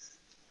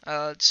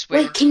 Just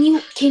wait. Wait, can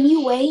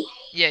you wait?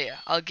 Yeah,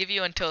 I'll give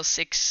you until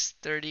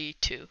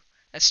 6:32.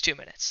 That's 2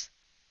 minutes.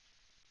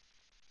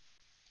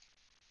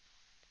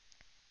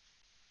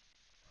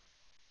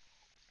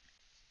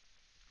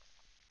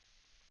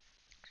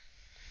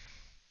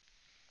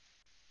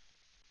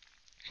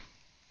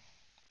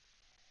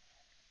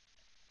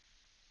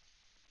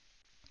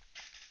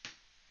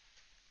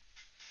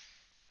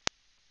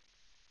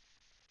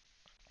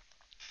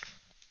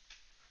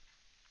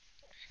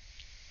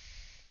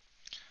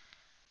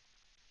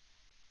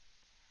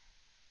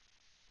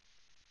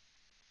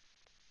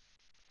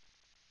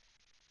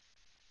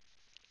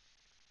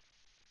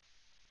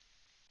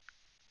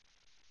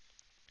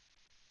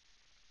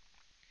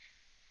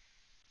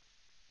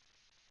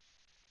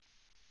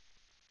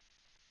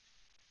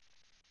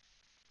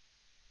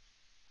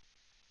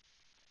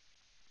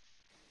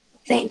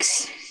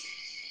 Thanks.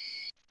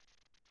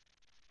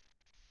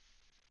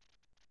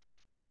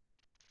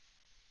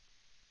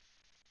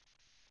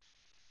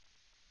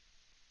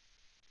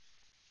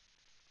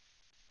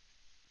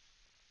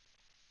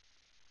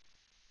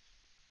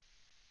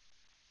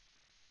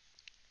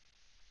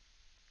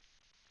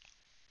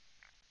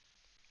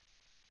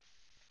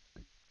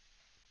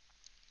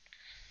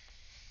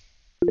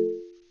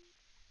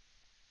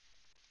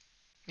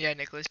 Yeah,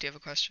 Nicholas, do you have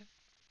a question?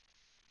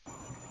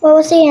 What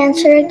was the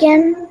answer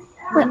again?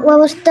 What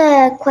was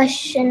the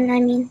question? I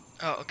mean,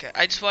 Oh, okay.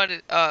 I just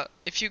wanted,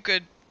 if you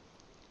could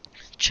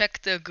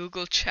check the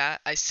Google chat,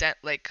 I sent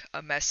like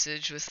a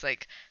message with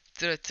like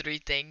the three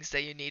things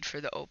that you need for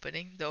the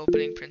opening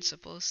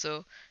principles.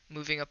 So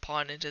moving a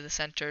pawn into the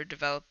center,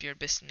 develop your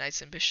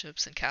knights and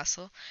bishops and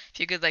castle. If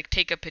you could like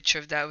take a picture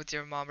of that with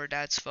your mom or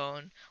dad's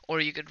phone, or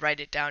you could write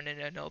it down in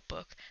a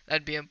notebook,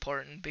 that'd be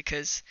important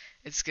because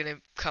it's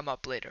gonna come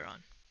up later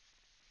on.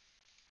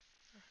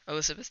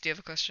 Elizabeth, do you have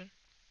a question?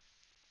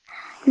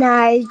 No,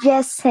 I was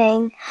just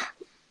saying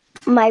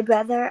my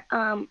brother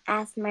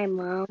asked my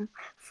mom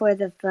for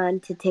the phone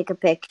to take a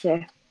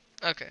picture.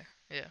 Okay,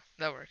 yeah,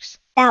 that works.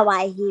 That's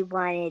why he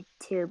wanted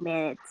 2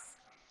 minutes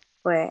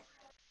for it.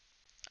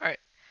 Alright,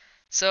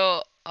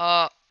 so,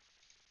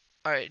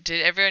 alright,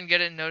 did everyone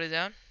get it noted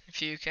down?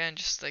 If you can,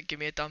 just like give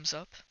me a thumbs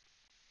up.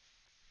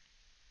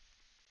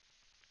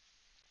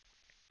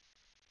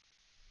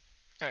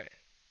 Alright.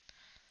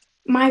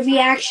 My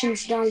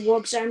reactions don't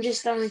work, so I'm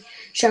just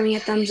showing a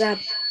thumbs up.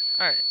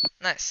 Alright,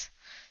 nice.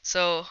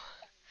 So,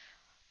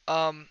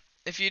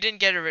 if you didn't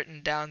get it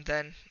written down,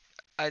 then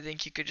I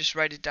think you could just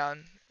write it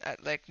down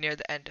at like near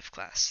the end of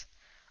class.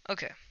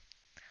 Okay,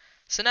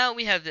 so now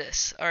we have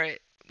this.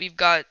 Alright, we've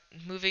got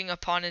moving a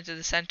pawn into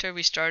the center.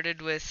 We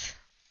started with,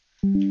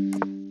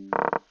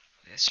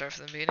 let's start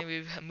from the beginning.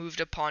 We moved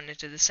a pawn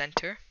into the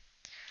center.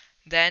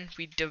 Then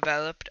we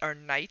developed our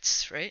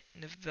knights, right?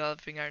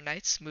 Developing our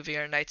knights, moving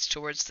our knights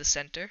towards the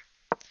center.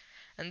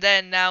 And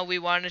then now we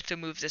wanted to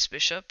move this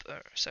bishop,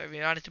 we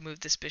wanted to move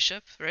this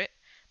bishop, right?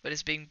 But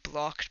it's being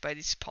blocked by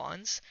these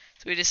pawns.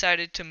 So we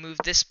decided to move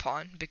this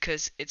pawn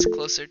because it's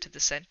closer to the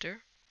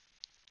center.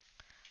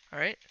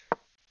 Alright?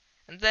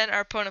 And then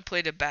our opponent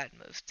played a bad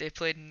move. They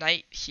played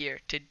knight here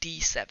to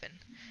d7.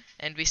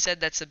 And we said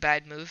that's a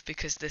bad move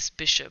because this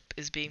bishop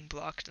is being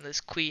blocked and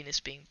this queen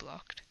is being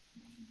blocked.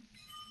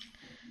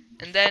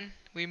 And then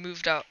we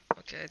moved out.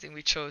 Okay, I think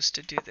we chose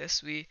to do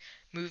this. We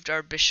moved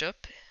our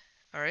bishop.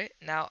 Alright,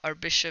 now our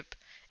bishop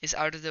is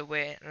out of the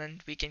way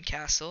and we can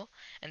castle.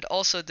 And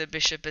also the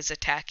bishop is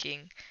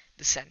attacking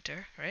the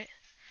center, right?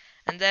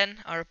 And then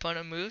our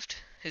opponent moved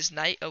his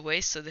knight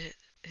away so that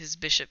his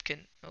bishop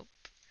can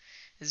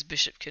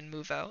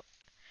move out.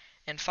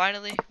 And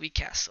finally, we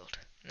castled.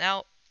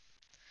 Now,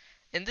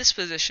 in this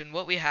position,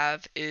 what we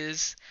have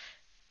is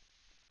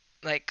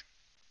like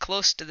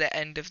close to the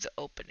end of the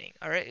opening.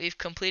 Alright, we've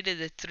completed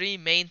the three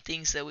main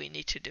things that we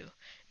need to do.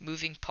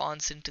 Moving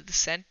pawns into the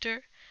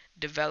center,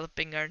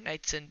 developing our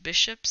knights and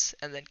bishops,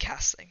 and then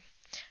castling.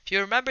 If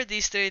you remember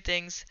these three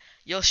things,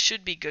 you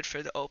should be good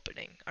for the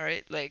opening.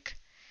 Alright, like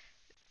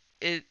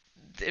it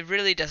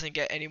really doesn't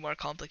get any more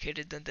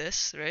complicated than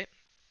this, right?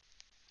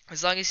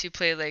 As long as you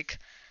play like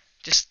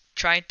just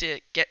trying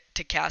to get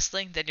to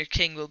castling, then your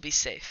king will be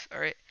safe,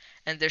 alright?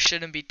 And there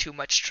shouldn't be too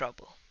much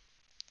trouble.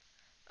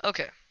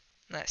 Okay,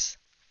 nice.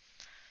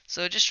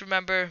 So just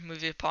remember,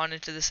 move your pawn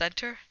into the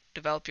center,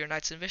 develop your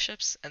knights and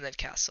bishops, and then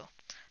castle.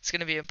 It's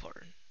going to be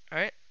important,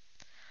 alright?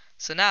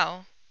 So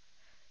now,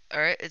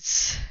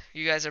 alright,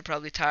 you guys are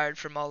probably tired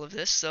from all of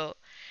this, so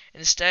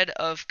instead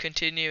of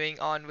continuing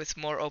on with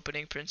more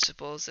opening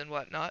principles and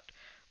whatnot,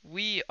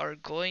 we are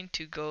going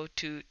to go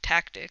to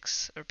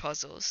tactics, or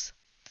puzzles,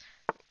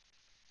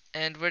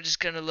 and we're just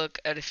going to look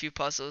at a few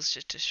puzzles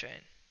just to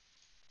train.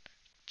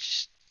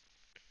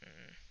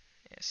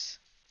 Yes.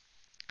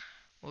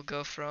 We'll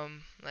go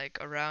from like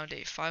around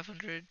a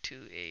 500 to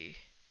a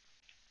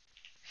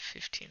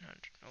 1500.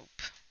 Nope.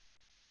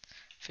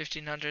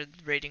 1500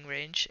 rating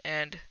range,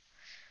 and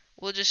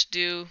we'll just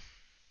do.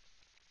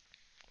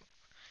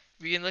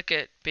 We can look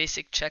at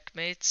basic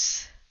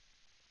checkmates,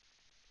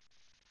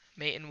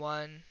 mate in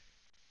one,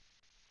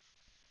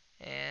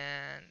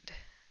 and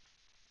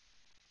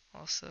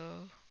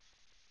also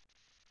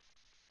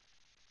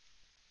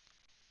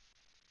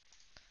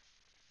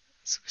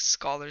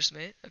scholar's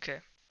mate. Okay.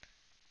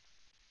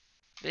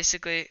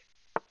 Basically,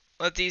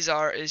 what these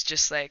are is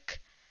just like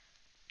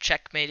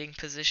checkmating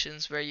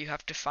positions where you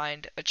have to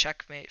find a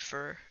checkmate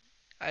for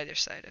either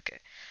side. Okay.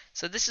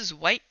 So this is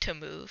white to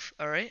move,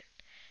 alright?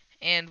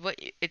 And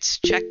it's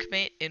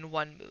checkmate in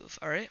one move,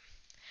 alright?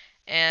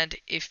 And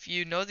if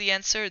you know the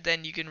answer,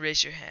 then you can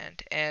raise your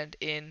hand. And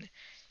in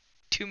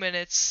 2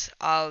 minutes,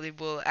 I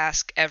will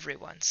ask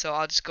everyone. So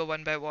I'll just go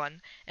one by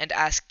one and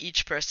ask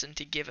each person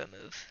to give a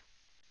move.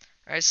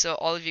 Alright, so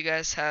all of you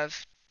guys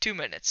have 2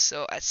 minutes.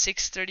 So at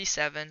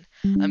 6:37,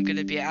 I'm going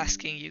to be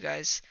asking you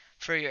guys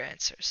for your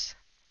answers.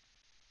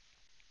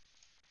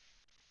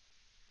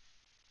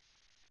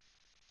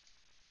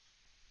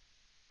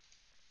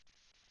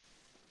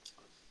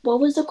 What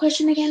was the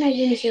question again? I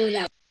didn't hear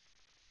that.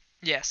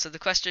 Yeah, so the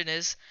question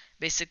is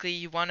basically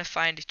you want to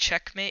find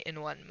checkmate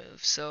in one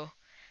move. So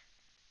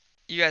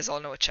you guys all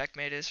know what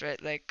checkmate is,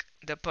 right? Like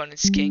the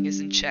opponent's king is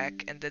in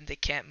check and then they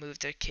can't move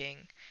their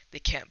king, they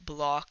can't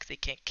block, they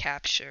can't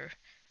capture,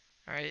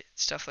 all right?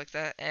 Stuff like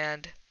that.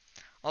 And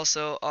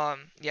also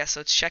yeah,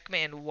 so it's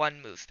checkmate in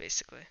one move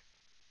basically.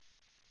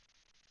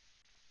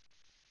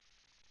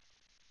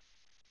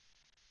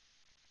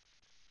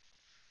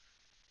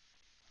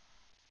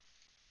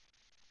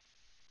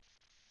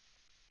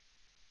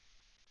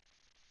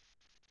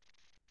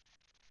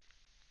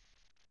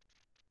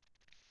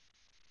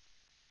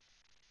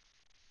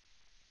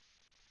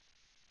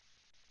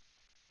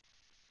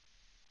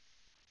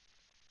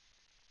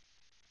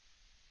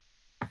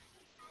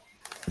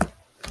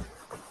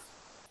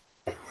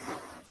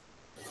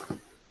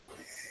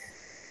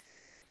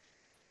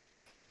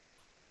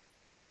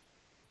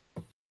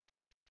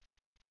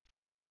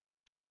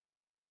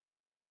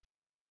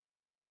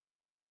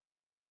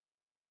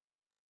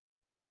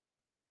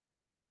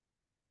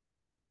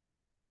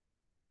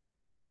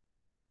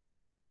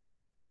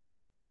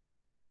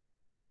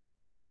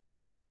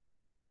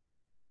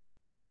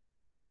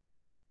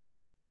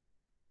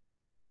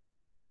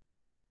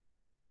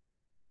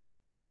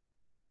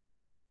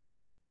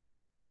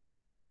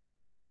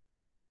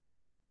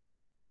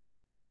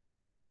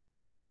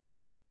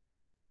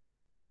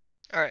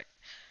 All right.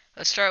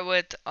 Let's start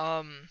with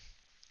from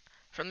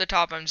the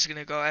top. I'm just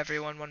gonna go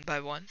everyone one by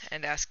one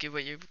and ask you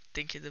what you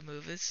think the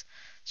move is.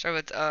 Start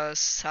with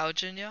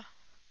Saujinya.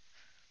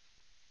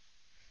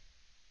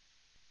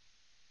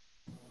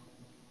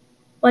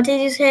 What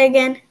did you say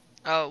again?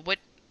 What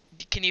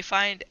can you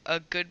find a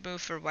good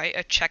move for white?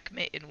 A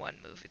checkmate in one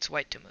move. It's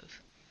white to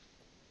move.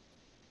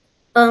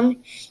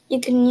 You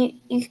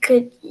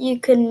could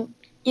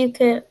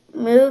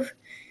move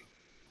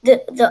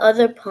the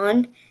other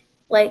pawn,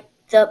 like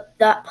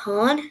that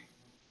pawn.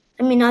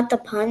 I mean, not the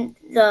pawn,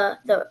 the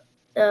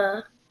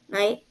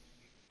knight.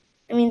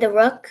 I mean the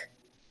rook.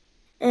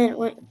 And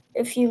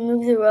if you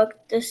move the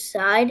rook this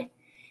side,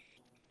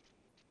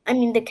 I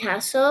mean the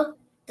castle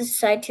this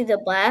side to the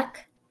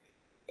black,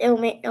 it'll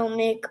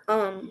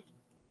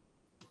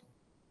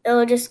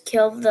just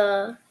kill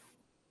the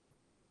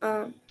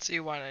So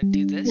you want to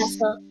do this?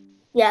 castle.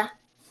 Yeah.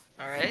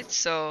 Alright,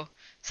 so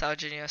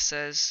Saujinya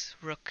says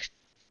rook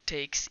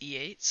takes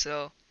e8.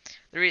 So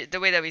the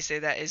way that we say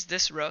that is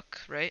this rook,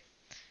 right?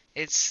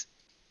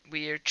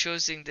 We are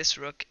choosing this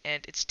rook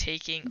and it's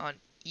taking on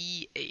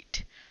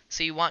e8.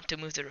 So you want to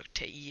move the rook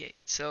to e8.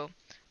 So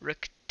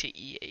rook to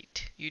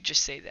e8. You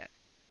just say that.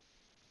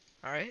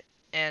 Alright?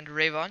 And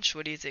Revanche,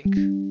 what do you think?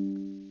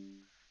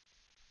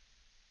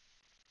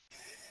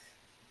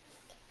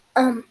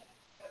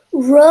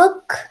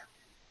 Rook.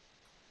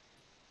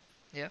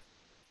 Yeah.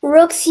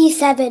 Rook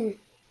c7.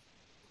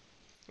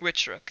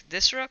 Which rook?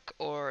 This rook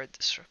or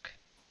this rook?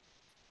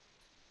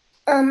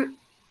 The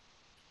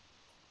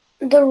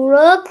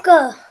rook.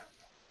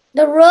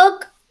 The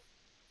rook.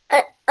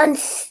 And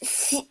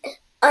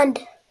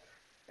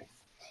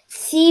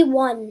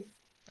c1.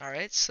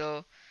 Alright,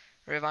 so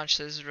Revanche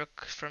says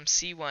rook from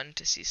c1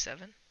 to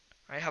c7.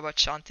 Alright, how about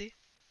Shanti?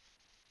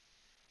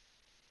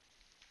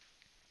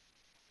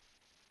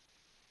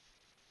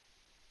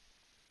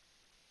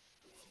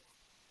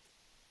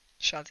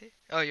 Shanti?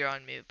 Oh, you're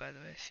on mute, by the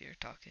way, if you're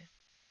talking.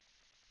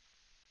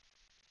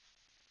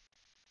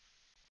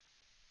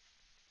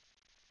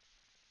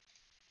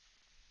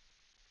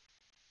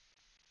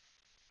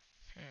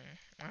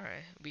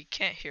 Alright, we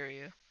can't hear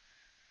you.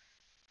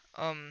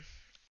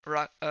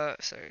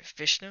 Sorry,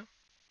 Vishnu?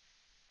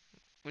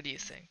 What do you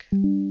think?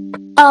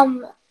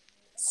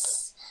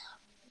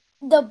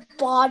 The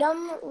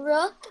bottom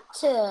rook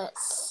to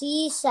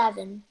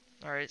c7.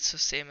 Alright, so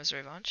same as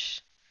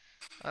Revanche.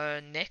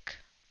 Nick?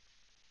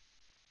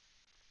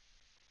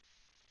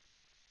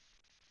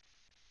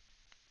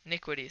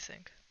 Nick, what do you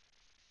think?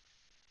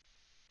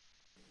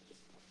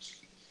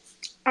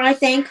 I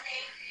think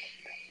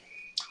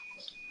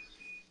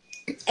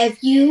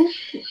if you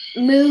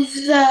move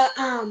the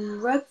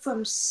rook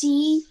from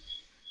C1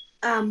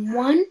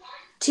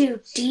 to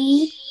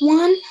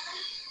D1,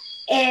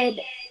 it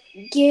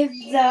give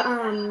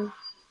the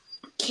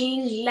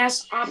king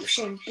less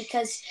option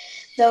because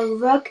the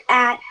rook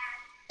at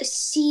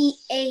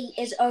C8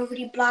 is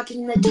already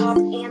blocking the top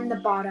and the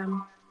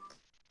bottom.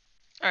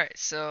 Alright,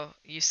 so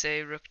you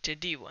say rook to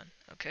d1,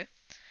 okay?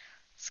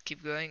 Let's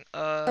keep going.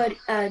 Could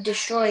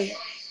destroy it.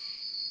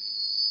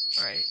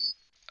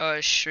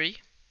 Alright.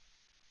 Shri?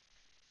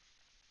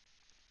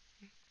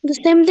 The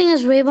same thing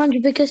as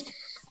Revanche because,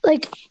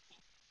 like,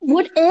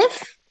 what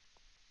if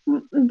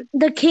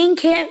the king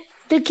can't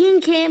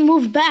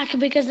move back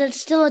because that's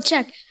still a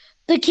check.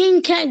 The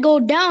king can't go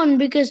down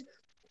because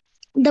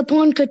the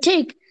pawn could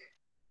take,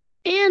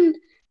 and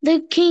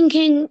the king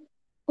can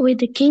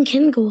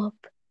go up.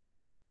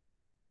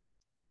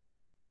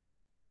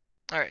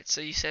 Alright,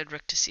 so you said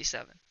rook to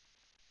c7.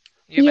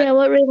 Yeah,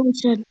 what Revanche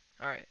said.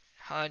 Alright.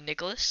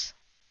 Nicholas?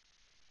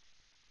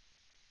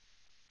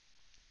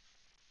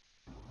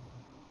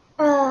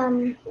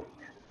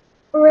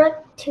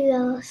 Rook to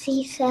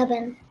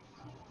c7.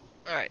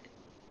 Alright,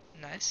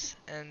 nice.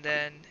 And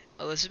then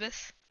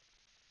Elizabeth?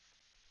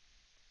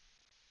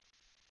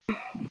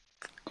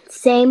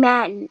 Same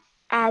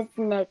as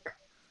Nick.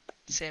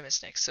 Same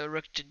as Nick. So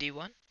rook to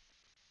d1.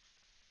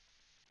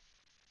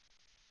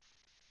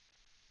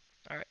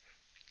 Alright.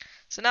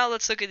 So now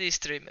let's look at these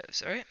three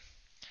moves, alright?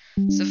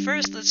 So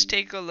first let's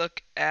take a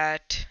look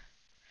at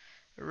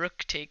rook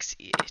takes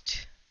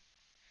e8.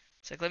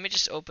 So let me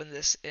just open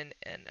this in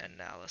an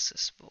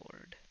analysis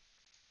board.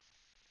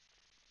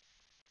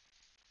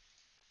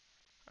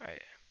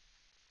 Alright.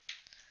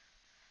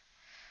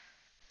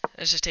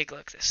 Let's just take a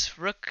look at this.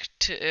 Rook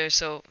to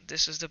so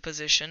this was the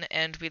position,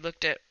 and we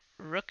looked at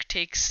rook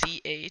takes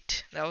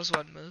c8. That was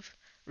one move.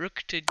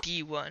 Rook to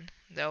d1.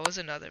 That was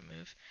another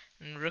move.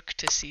 And rook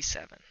to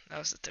c7. That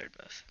was the third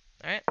move.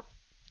 Alright.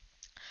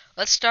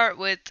 Let's start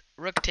with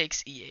rook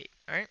takes e8.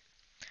 Alright.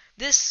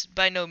 This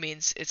by no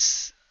means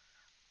it's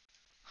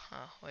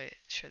wait,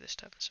 share this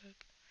tab instead.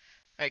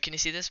 Alright, can you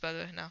see this by the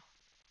way now?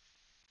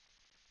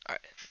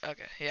 Alright,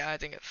 okay. Yeah, I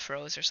think it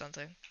froze or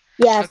something.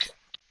 Yes.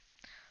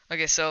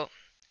 Okay, so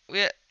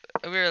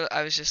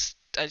I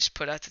just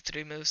put out the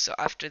three moves. So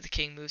after the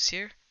king moves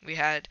here, we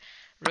had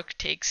rook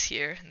takes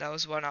here. And that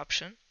was one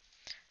option.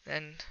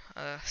 Then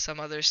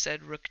some others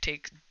said rook to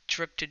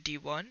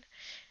d1,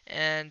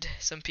 and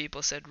some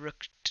people said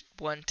rook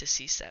 1 to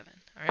c7.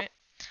 All right.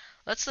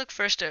 Let's look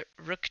first at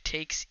rook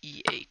takes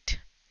e8.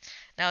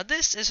 Now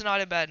this is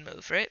not a bad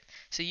move, right?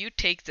 So you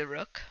take the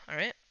rook, all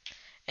right?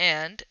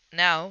 And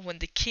now when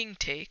the king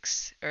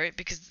takes, all right,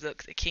 because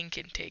look, the king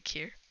can take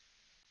here.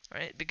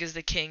 Right? Because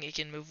the king, it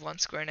can move one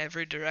square in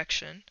every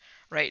direction.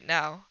 Right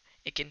now,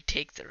 it can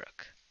take the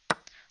rook.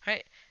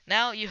 Right?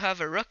 Now you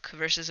have a rook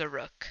versus a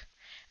rook.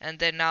 And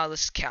then now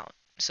let's count.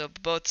 So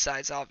both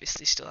sides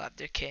obviously still have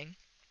their king.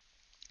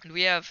 And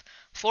we have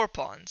 4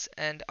 pawns,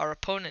 and our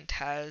opponent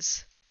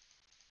has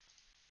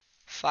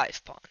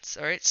 5 pawns.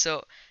 Alright,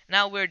 so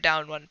now we're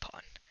down 1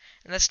 pawn.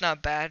 And that's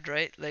not bad,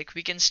 right? Like,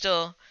 we can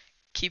still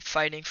keep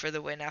fighting for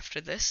the win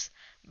after this,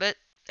 but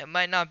it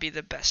might not be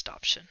the best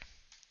option.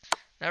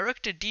 Now rook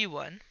to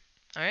d1,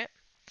 alright?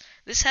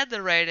 This had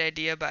the right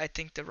idea, but I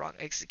think the wrong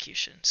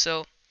execution.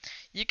 So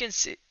you can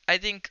see, I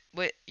think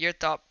what your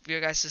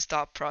guys'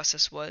 thought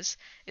process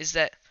is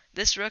that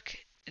this rook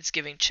is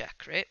giving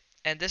check, right?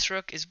 And this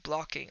rook is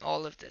blocking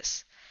all of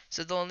this.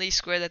 So the only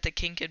square that the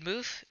king can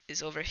move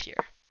is over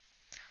here.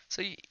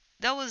 So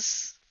that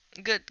was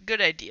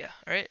good idea,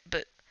 alright?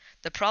 But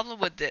the problem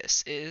with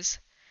this is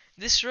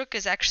this rook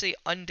is actually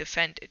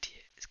undefended.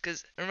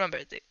 Because remember,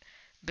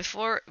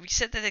 before we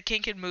said that the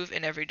king can move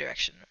in every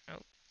direction,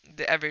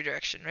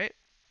 right?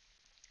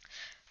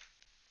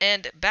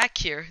 And back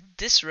here,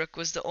 this rook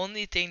was the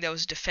only thing that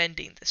was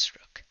defending this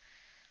rook.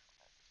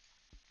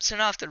 So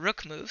now if the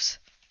rook moves,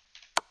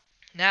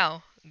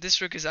 now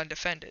this rook is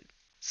undefended,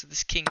 so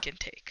this king can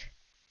take,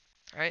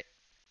 right?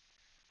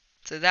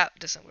 So that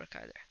doesn't work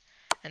either.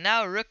 And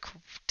now rook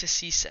to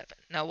c7.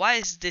 Now why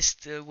is this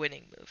the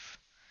winning move?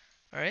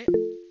 Alright?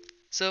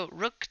 So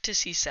rook to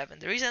c7.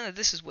 The reason that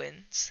this is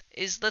wins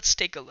is, let's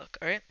take a look,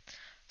 alright?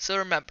 So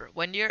remember,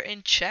 when you're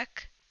in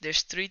check,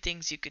 there's 3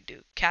 things you could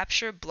do.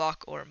 Capture,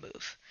 block, or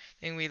move.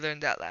 And we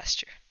learned that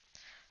last year.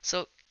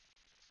 So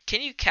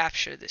can you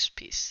capture this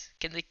piece?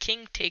 Can the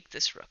king take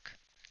this rook?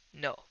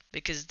 No,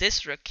 because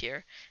this rook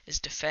here is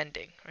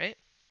defending, right?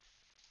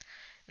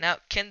 Now,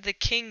 can the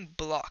king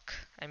block?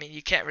 I mean,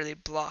 you can't really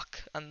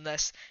block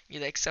unless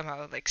you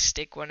somehow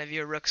stick one of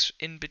your rooks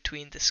in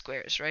between the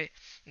squares, right?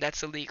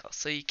 That's illegal,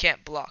 so you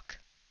can't block.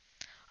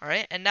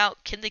 Alright, and now,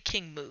 can the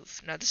king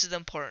move? Now, this is the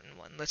important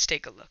one. Let's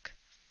take a look.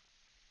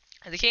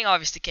 And the king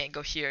obviously can't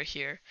go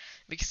here,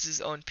 because his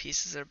own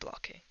pieces are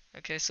blocking.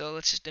 Okay, so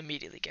let's just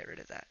immediately get rid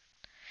of that.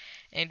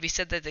 And we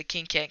said that the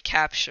king can't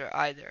capture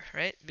either,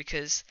 right?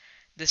 Because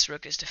this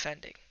rook is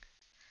defending.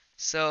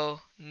 So,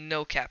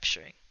 no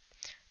capturing.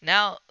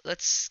 Now,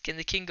 can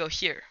the king go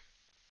here?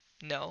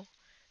 No,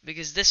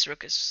 because this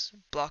rook is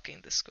blocking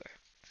the square.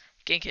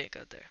 King can't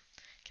go there.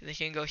 Can the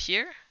king go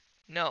here?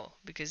 No,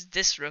 because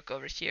this rook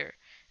over here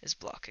is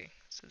blocking.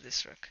 So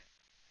this rook,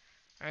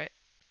 alright,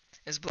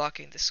 is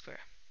blocking the square.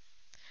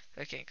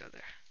 So I can't go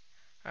there.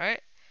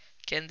 Alright,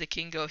 can the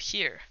king go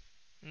here?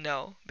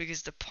 No,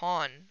 because the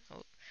pawn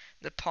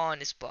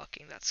is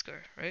blocking that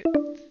square, right?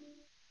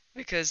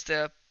 Because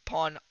the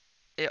pawn,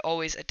 it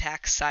always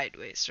attacks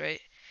sideways,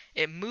 right?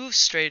 It moves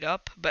straight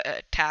up, but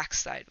it attacks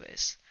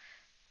sideways.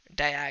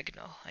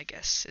 Diagonal, I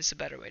guess, is a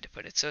better way to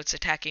put it. So it's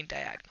attacking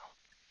diagonal.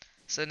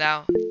 So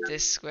now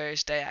this square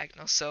is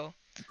diagonal, so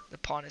the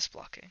pawn is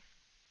blocking.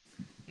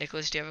 Nick,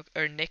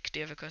 do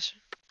you have a question?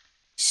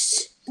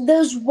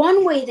 There's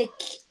one way that.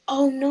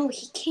 Oh no,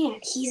 he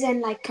can't. He's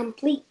in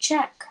complete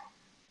check.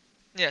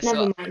 Yeah.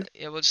 Never mind.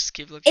 Yeah, we'll just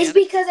keep looking. It's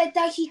because I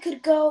thought he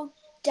could go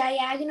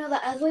diagonal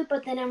the other way,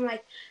 but then I'm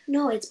like,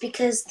 no, it's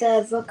because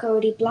the rook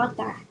already blocked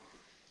that.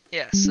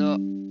 Yeah, so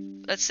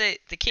let's say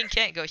the king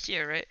can't go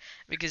here, right?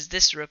 Because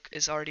this rook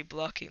is already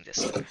blocking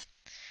this square.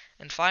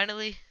 And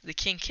finally, the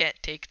king can't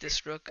take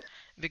this rook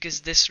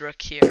because this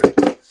rook here,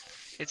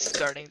 it's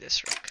guarding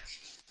this rook.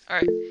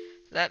 Alright,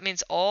 that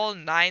means all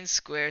 9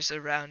 squares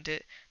around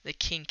it, the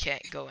king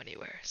can't go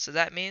anywhere. So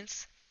that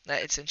means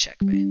that it's in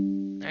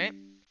checkmate. Alright?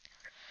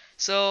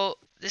 So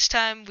this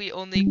time we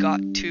only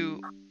got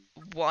to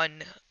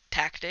one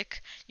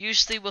tactic.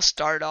 Usually we'll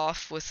start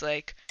off with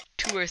like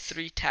 2 or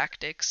 3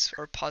 tactics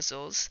or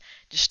puzzles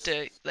just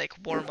to like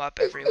warm up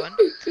everyone,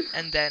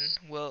 and then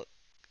we'll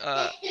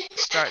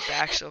start the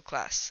actual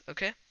class.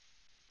 Okay?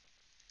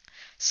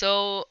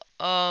 So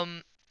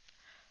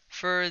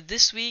for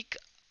this week,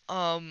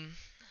 I'll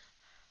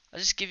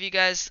just give you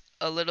guys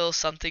a little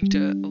something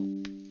to.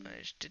 Oh,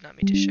 I did not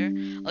mean to share.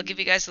 I'll give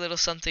you guys a little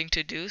something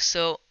to do.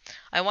 So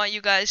I want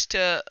you guys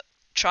to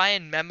try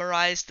and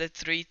memorize the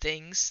 3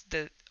 things,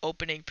 the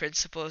opening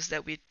principles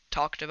that we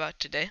talked about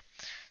today.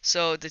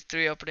 So the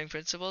 3 opening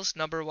principles: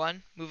 number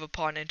 1, move a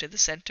pawn into the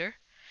center;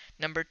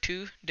 number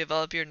 2,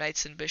 develop your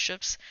knights and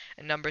bishops;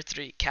 and number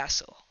 3,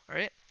 castle. All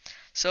right.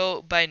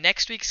 So by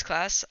next week's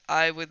class,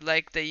 I would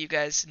like that you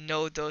guys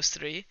know those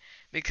 3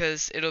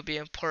 because it'll be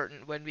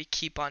important when we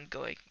keep on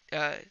going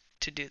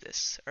to do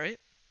this. All right.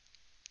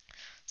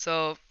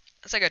 So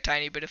it's like a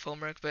tiny bit of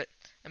homework, but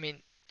I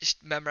mean,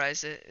 just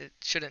memorize it. It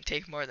shouldn't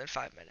take more than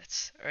 5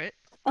 minutes. All right.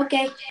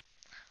 Okay.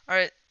 All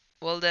right.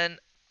 Well then,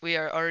 we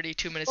are already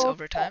 2 minutes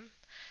over time.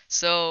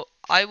 So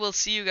I will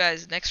see you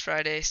guys next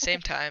Friday,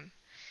 same time.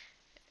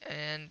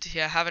 And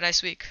yeah, have a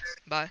nice week.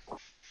 Bye.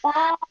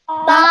 Bye.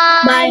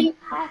 Bye.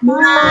 Bye.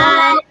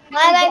 Bye.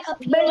 Bye.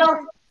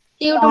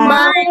 See you Bye.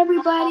 tomorrow. Bye,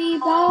 everybody.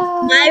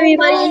 Bye. Bye,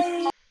 everybody.